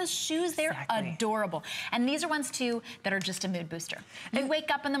 What are those shoes? They're adorable. And these are ones too that are just a mood booster. You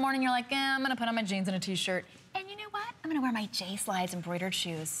wake up in the morning, you're like, I'm gonna put on my jeans and a t-shirt. And you know what? I'm gonna wear my J-Slides embroidered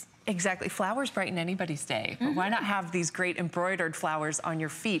shoes. Exactly. Flowers brighten anybody's day. But why not have these great embroidered flowers on your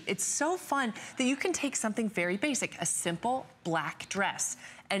feet? It's so fun that you can take something very basic, a simple black dress,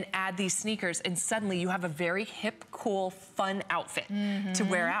 and add these sneakers, and suddenly you have a very hip, cool, fun outfit to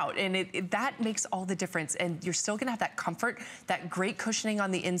wear out. And that makes all the difference. And you're still gonna have that comfort, that great cushioning on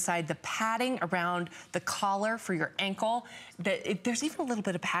the inside, the padding around the collar for your ankle. There's even a little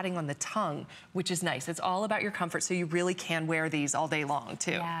bit of padding on the tongue, which is nice. It's all about your comfort, so you really can wear these all day long,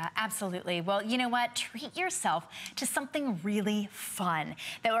 too. Yeah, absolutely. Well, you know what? Treat yourself to something really fun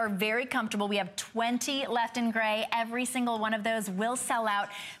that are very comfortable. We have 20 left in gray. Every single one of those will sell out.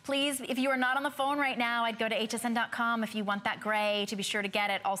 Please, if you are not on the phone right now, I'd go to hsn.com if you want that gray to be sure to get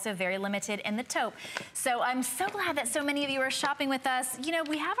it. Also very limited in the taupe. So I'm so glad that so many of you are shopping with us.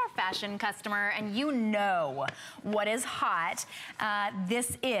 We have our fashion customer, and you know what is hot.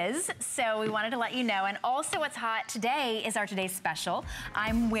 This is, so we wanted to let you know. And also what's hot today is our today's special.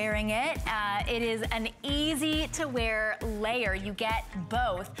 I'm wearing it. It is an easy to wear layer. You get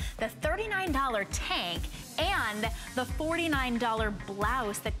both the $39 tank and the $49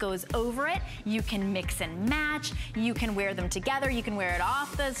 blouse that goes over it. You can mix and match. You can wear them together. You can wear it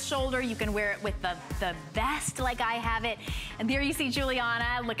off the shoulder. You can wear it with the vest like I have it. And there you see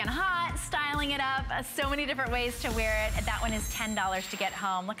Juliana looking hot, styling it up. So many different ways to wear it. That one is $10 to get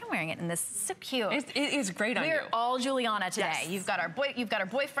home. Look, I'm wearing it in this. It's so cute. It is great on you. We're all Juliana today. Yes. You've got our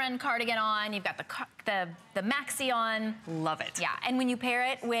boyfriend cardigan on. You've got the maxi on. Love it. Yeah, and when you pair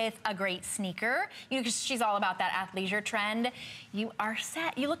it with a great sneaker, she's all about that athleisure trend, you are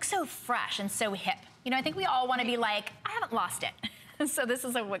set. You look so fresh and so hip. I think we all want to be like, I haven't lost it. So this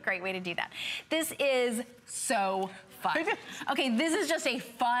is a great way to do that. This is so fun. Okay, this is just a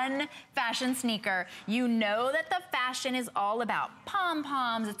fun fashion sneaker. You know that the fashion is all about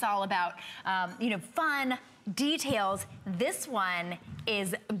pom-poms. It's all about, fun details. This one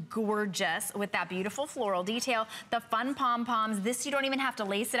is gorgeous with that beautiful floral detail, the fun pom-poms. This, you don't even have to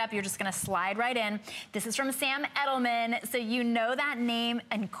lace it up. You're just gonna slide right in. This is from Sam Edelman, so you know that name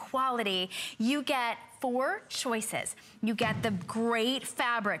and quality. You get 4 choices. You get the great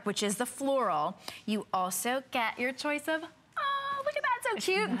fabric, which is the floral. You also get your choice of, oh, look at that, so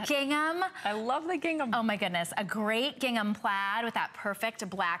cute, gingham. I love the gingham. Oh my goodness, a great gingham plaid with that perfect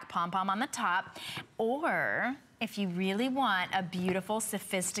black pom-pom on the top. Or if you really want a beautiful,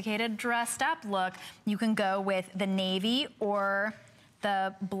 sophisticated, dressed up look, you can go with the navy or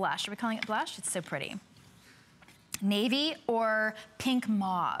the blush. Are we calling it blush? It's so pretty. Navy or pink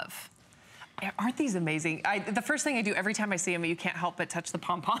mauve. Aren't these amazing? The first thing I do every time I see them, you can't help but touch the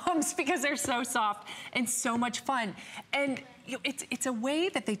pom-poms because they're so soft and so much fun. And it's a way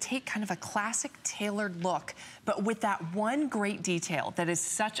that they take kind of a classic tailored look, but with that one great detail that is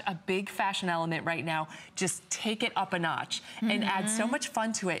such a big fashion element right now. Just take it up a notch and add so much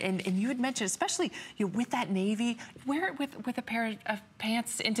fun to it. And you had mentioned, especially with that navy, wear it with a pair of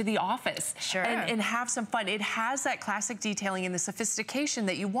pants into the office. Sure. And have some fun. It has that classic detailing and the sophistication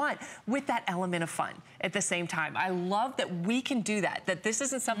that you want with that element of fun at the same time. I love that we can do that, that this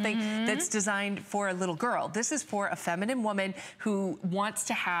isn't something that's designed for a little girl. This is for a feminine woman who wants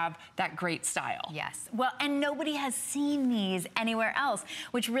to have that great style. Yes. Well, and nobody has seen these anywhere else,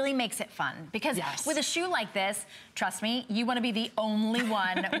 which really makes it fun. Because with a shoe like this, trust me, you want to be the only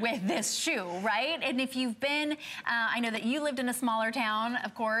one with this shoe, right? And if you've been, I know that you lived in a smaller town,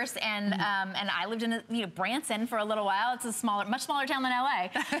 of course, and I lived in Branson for a little while. It's a smaller, much smaller town than LA.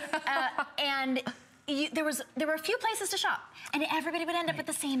 And there were a few places to shop, and everybody would end up with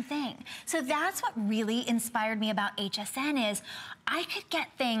the same thing. So that's what really inspired me about HSN is I could get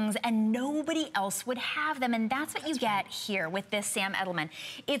things and nobody else would have them, and that's what you get here with this Sam Edelman.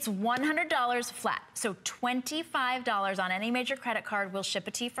 It's $100 flat, so $25 on any major credit card. We'll ship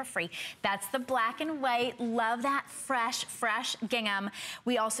it to you for free. That's the black and white. Love that fresh gingham.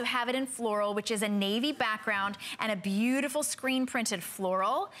 We also have it in floral, which is a navy background and a beautiful screen printed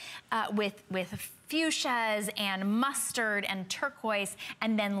floral with fuchsias and mustard and turquoise,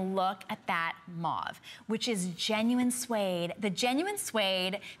 and then look at that mauve, which is genuine suede. The genuine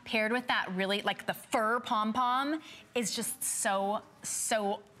suede paired with that really, like the fur pom-pom, is just so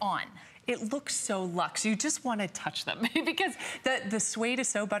on. It looks so luxe. You just want to touch them because the suede is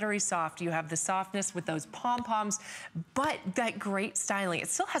so buttery soft. You have the softness with those pom-poms, but that great styling. It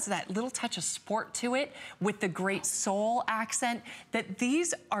still has that little touch of sport to it with the great sole accent. That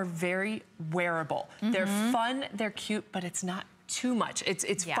these are very wearable. They're fun, they're cute, but it's not too much.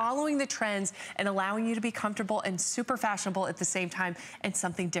 It's following the trends and allowing you to be comfortable and super fashionable at the same time, and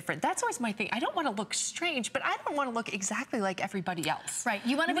something different. That's always my thing. I don't want to look strange, but I don't want to look exactly like everybody else. Right.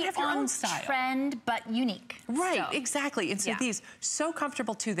 You want to be on trend, but unique. Right, exactly. And so these, so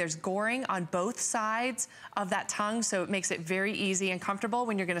comfortable too. There's goring on both sides of that tongue, so it makes it very easy and comfortable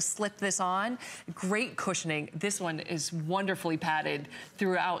when you're going to slip this on. Great cushioning. This one is wonderfully padded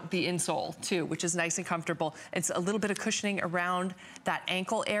throughout the insole too, which is nice and comfortable. It's a little bit of cushioning around that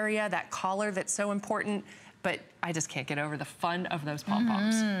ankle area, that collar that's so important, but I just can't get over the fun of those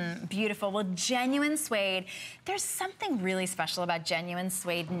pom-poms. Beautiful. Well, genuine suede. There's something really special about genuine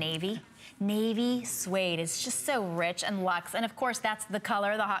suede navy. Navy suede is just so rich and luxe, and of course that's the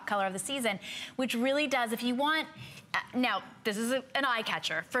color, the hot color of the season, which really does, if you want, now this is an eye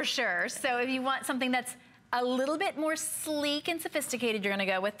catcher for sure, so if you want something that's a little bit more sleek and sophisticated, you're gonna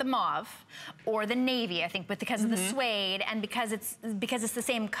go with the mauve or the navy, I think, because of the suede and because it's the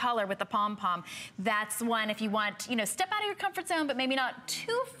same color with the pom-pom. That's one, if you want, step out of your comfort zone, but maybe not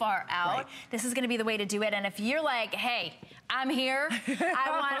too far out. This is gonna be the way to do it. And if you're like, hey, I'm here, I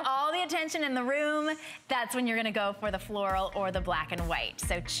want all the attention in the room, that's when you're gonna go for the floral or the black and white.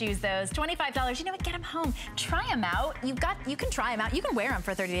 So choose those. $25, you know what, get them home. Try them out. You can try them out. You can wear them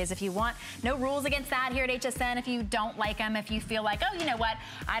for 30 days if you want. No rules against that here at HSN. If you don't like them, if you feel like, oh, you know what,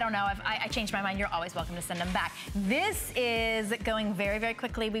 I don't know, if I changed my mind, you're always welcome to send them back. This is going very, very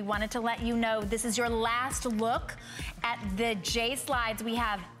quickly. We wanted to let you know this is your last look at the J slides. We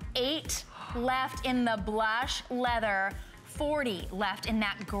have 8 left in the blush leather, 40 left in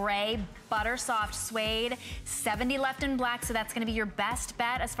that gray butter soft suede, 70 left in black, so that's gonna be your best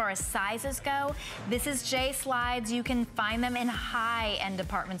bet as far as sizes go. This is J slides. You can find them in high-end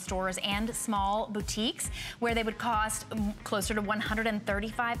department stores and small boutiques where they would cost closer to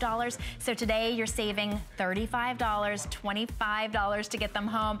 $135. So today you're saving $35, $25 to get them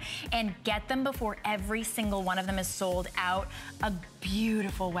home and get them before every single one of them is sold out. A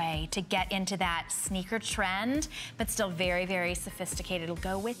beautiful way to get into that sneaker trend, but still very, very sophisticated. It'll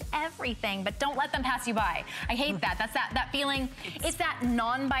go with everything, but don't let them pass you by. I hate that. That's that feeling. It's that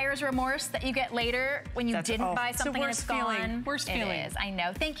non-buyer's remorse that you get later when you didn't buy something and it's gone. Worst feeling. It is. I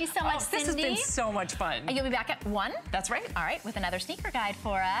know. Thank you so much, Cindy. This has been so much fun. And you'll be back at 1? That's right. All right, with another sneaker guide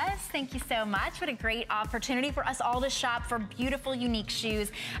for us. Thank you so much. What a great opportunity for us all to shop for beautiful, unique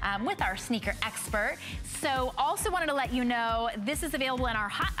shoes with our sneaker expert. So also wanted to let you know, this is available in our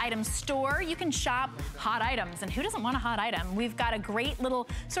hot items store. You can shop hot items, and who doesn't want a hot item? We've got a great little,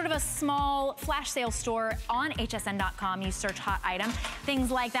 sort of a small flash sale store on hsn.com. You search hot item. Things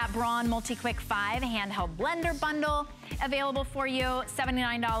like that Braun Multi-Quick 5 handheld blender bundle available for you,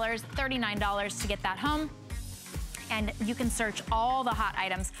 $79, $39 to get that home. And you can search all the hot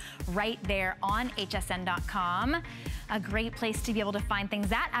items right there on hsn.com. a great place to be able to find things.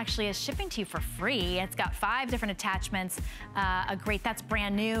 That actually is shipping to you for free. It's got 5 different attachments. That's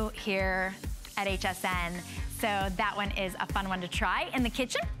brand new here at HSN. So that one is a fun one to try. In the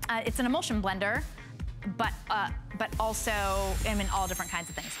kitchen, it's an emulsion blender, but also, I mean, all different kinds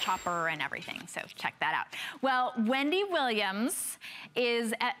of things, chopper and everything, so check that out. Well, Wendy Williams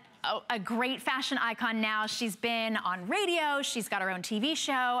is a great fashion icon now. She's been on radio, she's got her own TV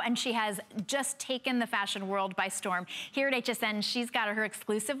show, and she has just taken the fashion world by storm. Here at HSN, she's got her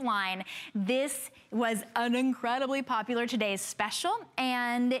exclusive line. This was an incredibly popular today's special,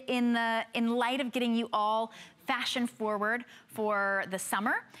 and in light of getting you all fashion forward for the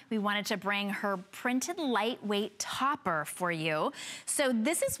summer, we wanted to bring her printed lightweight topper for you. So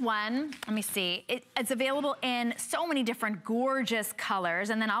this is one, let me see, it's available in so many different gorgeous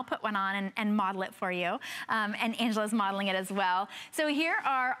colors, and then I'll put one on and model it for you. And Angela's modeling it as well. So here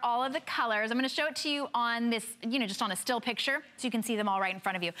are all of the colors. I'm gonna show it to you on this, just on a still picture, so you can see them all right in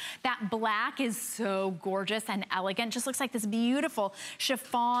front of you. That black is so gorgeous and elegant, just looks like this beautiful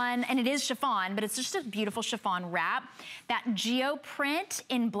chiffon, and it is chiffon, but it's just a beautiful chiffon wrap. That geo print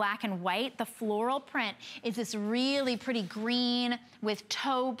in black and white, the floral print is this really pretty green with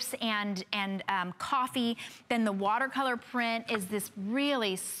taupes and coffee. Then the watercolor print is this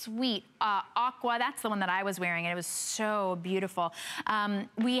really sweet aqua. That's the one that I was wearing, and it was so beautiful.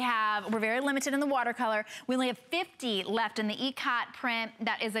 We're very limited in the watercolor. We only have 50 left in the ikat print.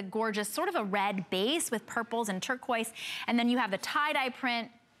 That is a gorgeous, sort of a red base with purples and turquoise. And then you have the tie-dye print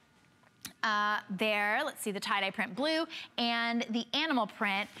there. Let's see, the tie-dye print blue, and the animal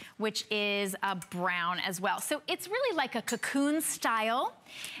print, which is a brown as well. So it's really like a cocoon style.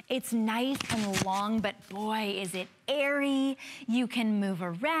 It's nice and long, but boy, is it airy. You can move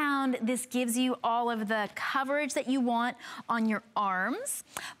around. This gives you all of the coverage that you want on your arms,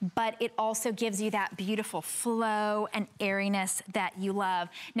 but it also gives you that beautiful flow and airiness that you love.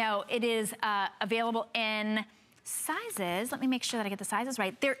 Now, it is available in sizes. Let me make sure that I get the sizes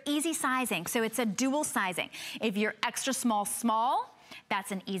right. They're easy sizing, so it's a dual sizing. If you're extra small, small,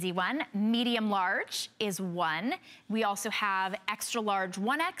 that's an easy one. Medium large is 1. We also have extra large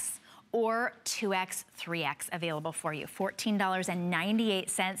 1X or 2X, 3X available for you.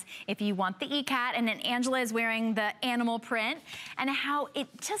 $14.98 if you want the ikat. And then Angela is wearing the animal print, and how it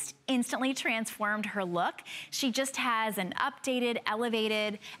just instantly transformed her look. She just has an updated,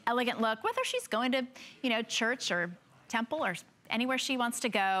 elevated, elegant look, whether she's going to, church or temple or anywhere she wants to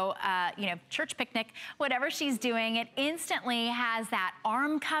go, church picnic, whatever she's doing, it instantly has that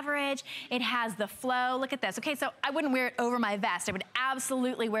arm coverage. It has the flow. Look at this. Okay, so I wouldn't wear it over my vest. I would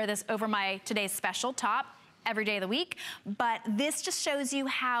absolutely wear this over my today's special top every day of the week. But this just shows you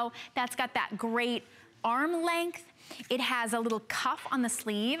how that's got that great arm length. It has a little cuff on the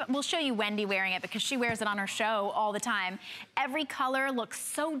sleeve. We'll show you Wendy wearing it because she wears it on her show all the time. Every color looks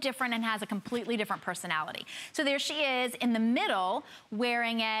so different and has a completely different personality. So there she is in the middle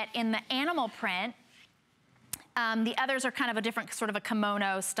wearing it in the animal print. The others are kind of a different sort of a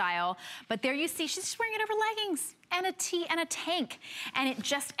kimono style, but there you see she's just wearing it over leggings and a tee and a tank, and it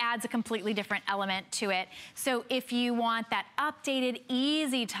just adds a completely different element to it. So if you want that updated,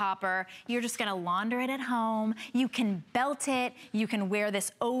 easy topper, you're just gonna launder it at home. You can belt it. You can wear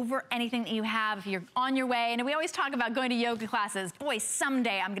this over anything that you have if you're on your way. And we always talk about going to yoga classes. Boy,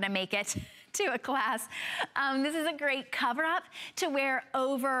 someday I'm gonna make it to a class. This is a great cover up to wear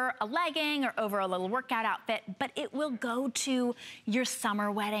over a legging or over a little workout outfit, but it will go to your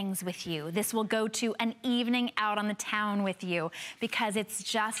summer weddings with you. This will go to an evening out on the town with you because it's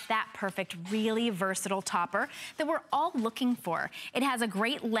just that perfect, really versatile topper that we're all looking for. It has a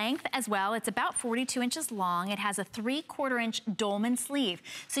great length as well. It's about 42 inches long. It has a 3/4 inch dolman sleeve.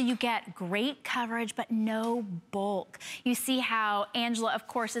 So you get great coverage, but no bulk. You see how Angela, of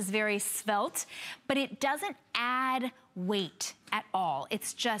course, is very svelte, but it doesn't add weight at all.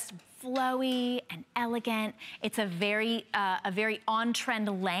 It's just flowy and elegant. It's a very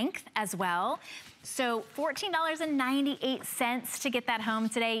on-trend length as well. So $14.98 to get that home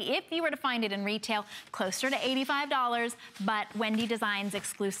today. If you were to find it in retail, closer to $85, but Wendy designs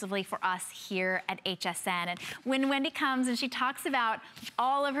exclusively for us here at HSN. And when Wendy comes and she talks about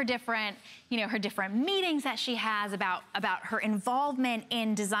all of her different, her different meetings that she has about her involvement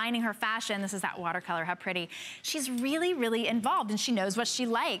in designing her fashion, this is that watercolor, how pretty. She's really, really involved, and she knows what she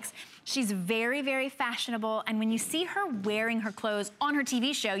likes. She's very, very fashionable, and when you see her wearing her clothes on her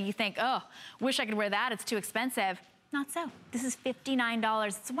TV show, you think, oh, wish I could wear that, it's too expensive. Not so. This is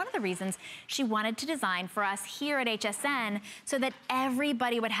 $59. It's one of the reasons she wanted to design for us here at HSN so that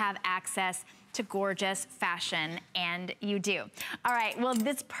everybody would have access to gorgeous fashion, and you do. All right, well,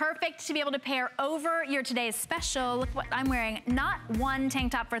 it's perfect to be able to pair over your today's special. Look what I'm wearing. Not one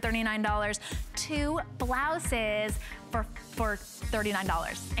tank top for $39, 2 blouses for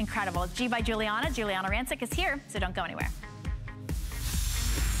 $39. Incredible. G by Giuliana. Giuliana Rancic is here, so don't go anywhere.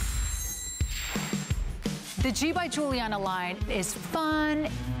 The G by Giuliana line is fun,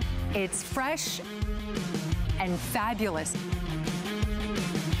 it's fresh, and fabulous.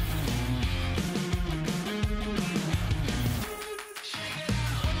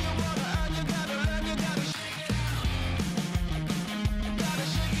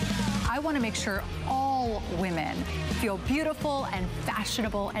 I want to make sure all women feel beautiful and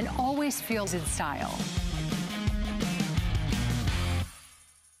fashionable and always feels in style.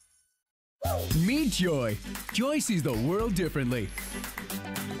 Meet Joy. Joy sees the world differently.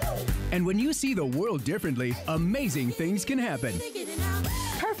 And when you see the world differently, amazing things can happen.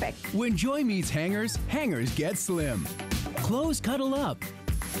 Perfect. When Joy meets hangers, hangers get slim. Clothes cuddle up.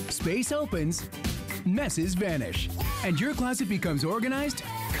 Space opens. Messes vanish. And your closet becomes organized,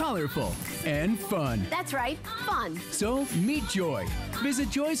 colorful, and fun. That's right, fun. So, meet Joy. Visit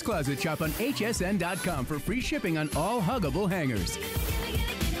Joy's Closet Shop on hsn.com for free shipping on all huggable hangers.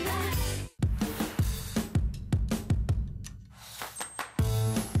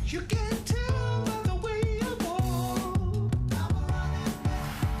 You can tell by the way you walk.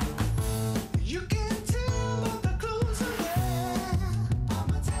 You can tell by the clothes I wear.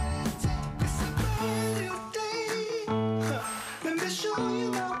 It's a brand new day. Let me show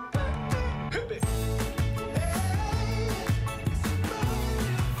you my baby. Hey, it's a brand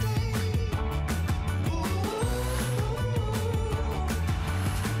new day.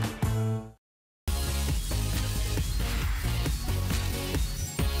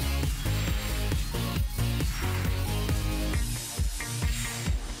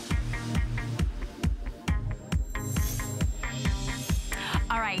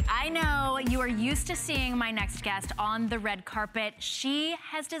 All right, I know you are used to seeing my next guest on the red carpet. She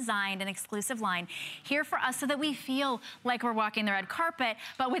has designed an exclusive line here for us so that we feel like we're walking the red carpet,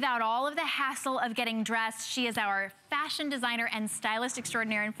 but without all of the hassle of getting dressed. She is our fashion designer and stylist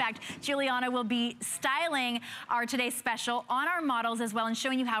extraordinaire. In fact, Giuliana will be styling our today's special on our models as well and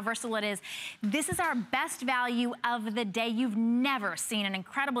showing you how versatile it is. This is our best value of the day. You've never seen an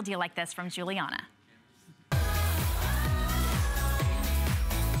incredible deal like this from Giuliana.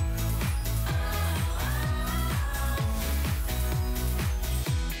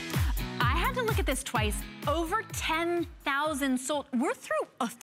 To look at this twice. Over 10,000 sold. We're through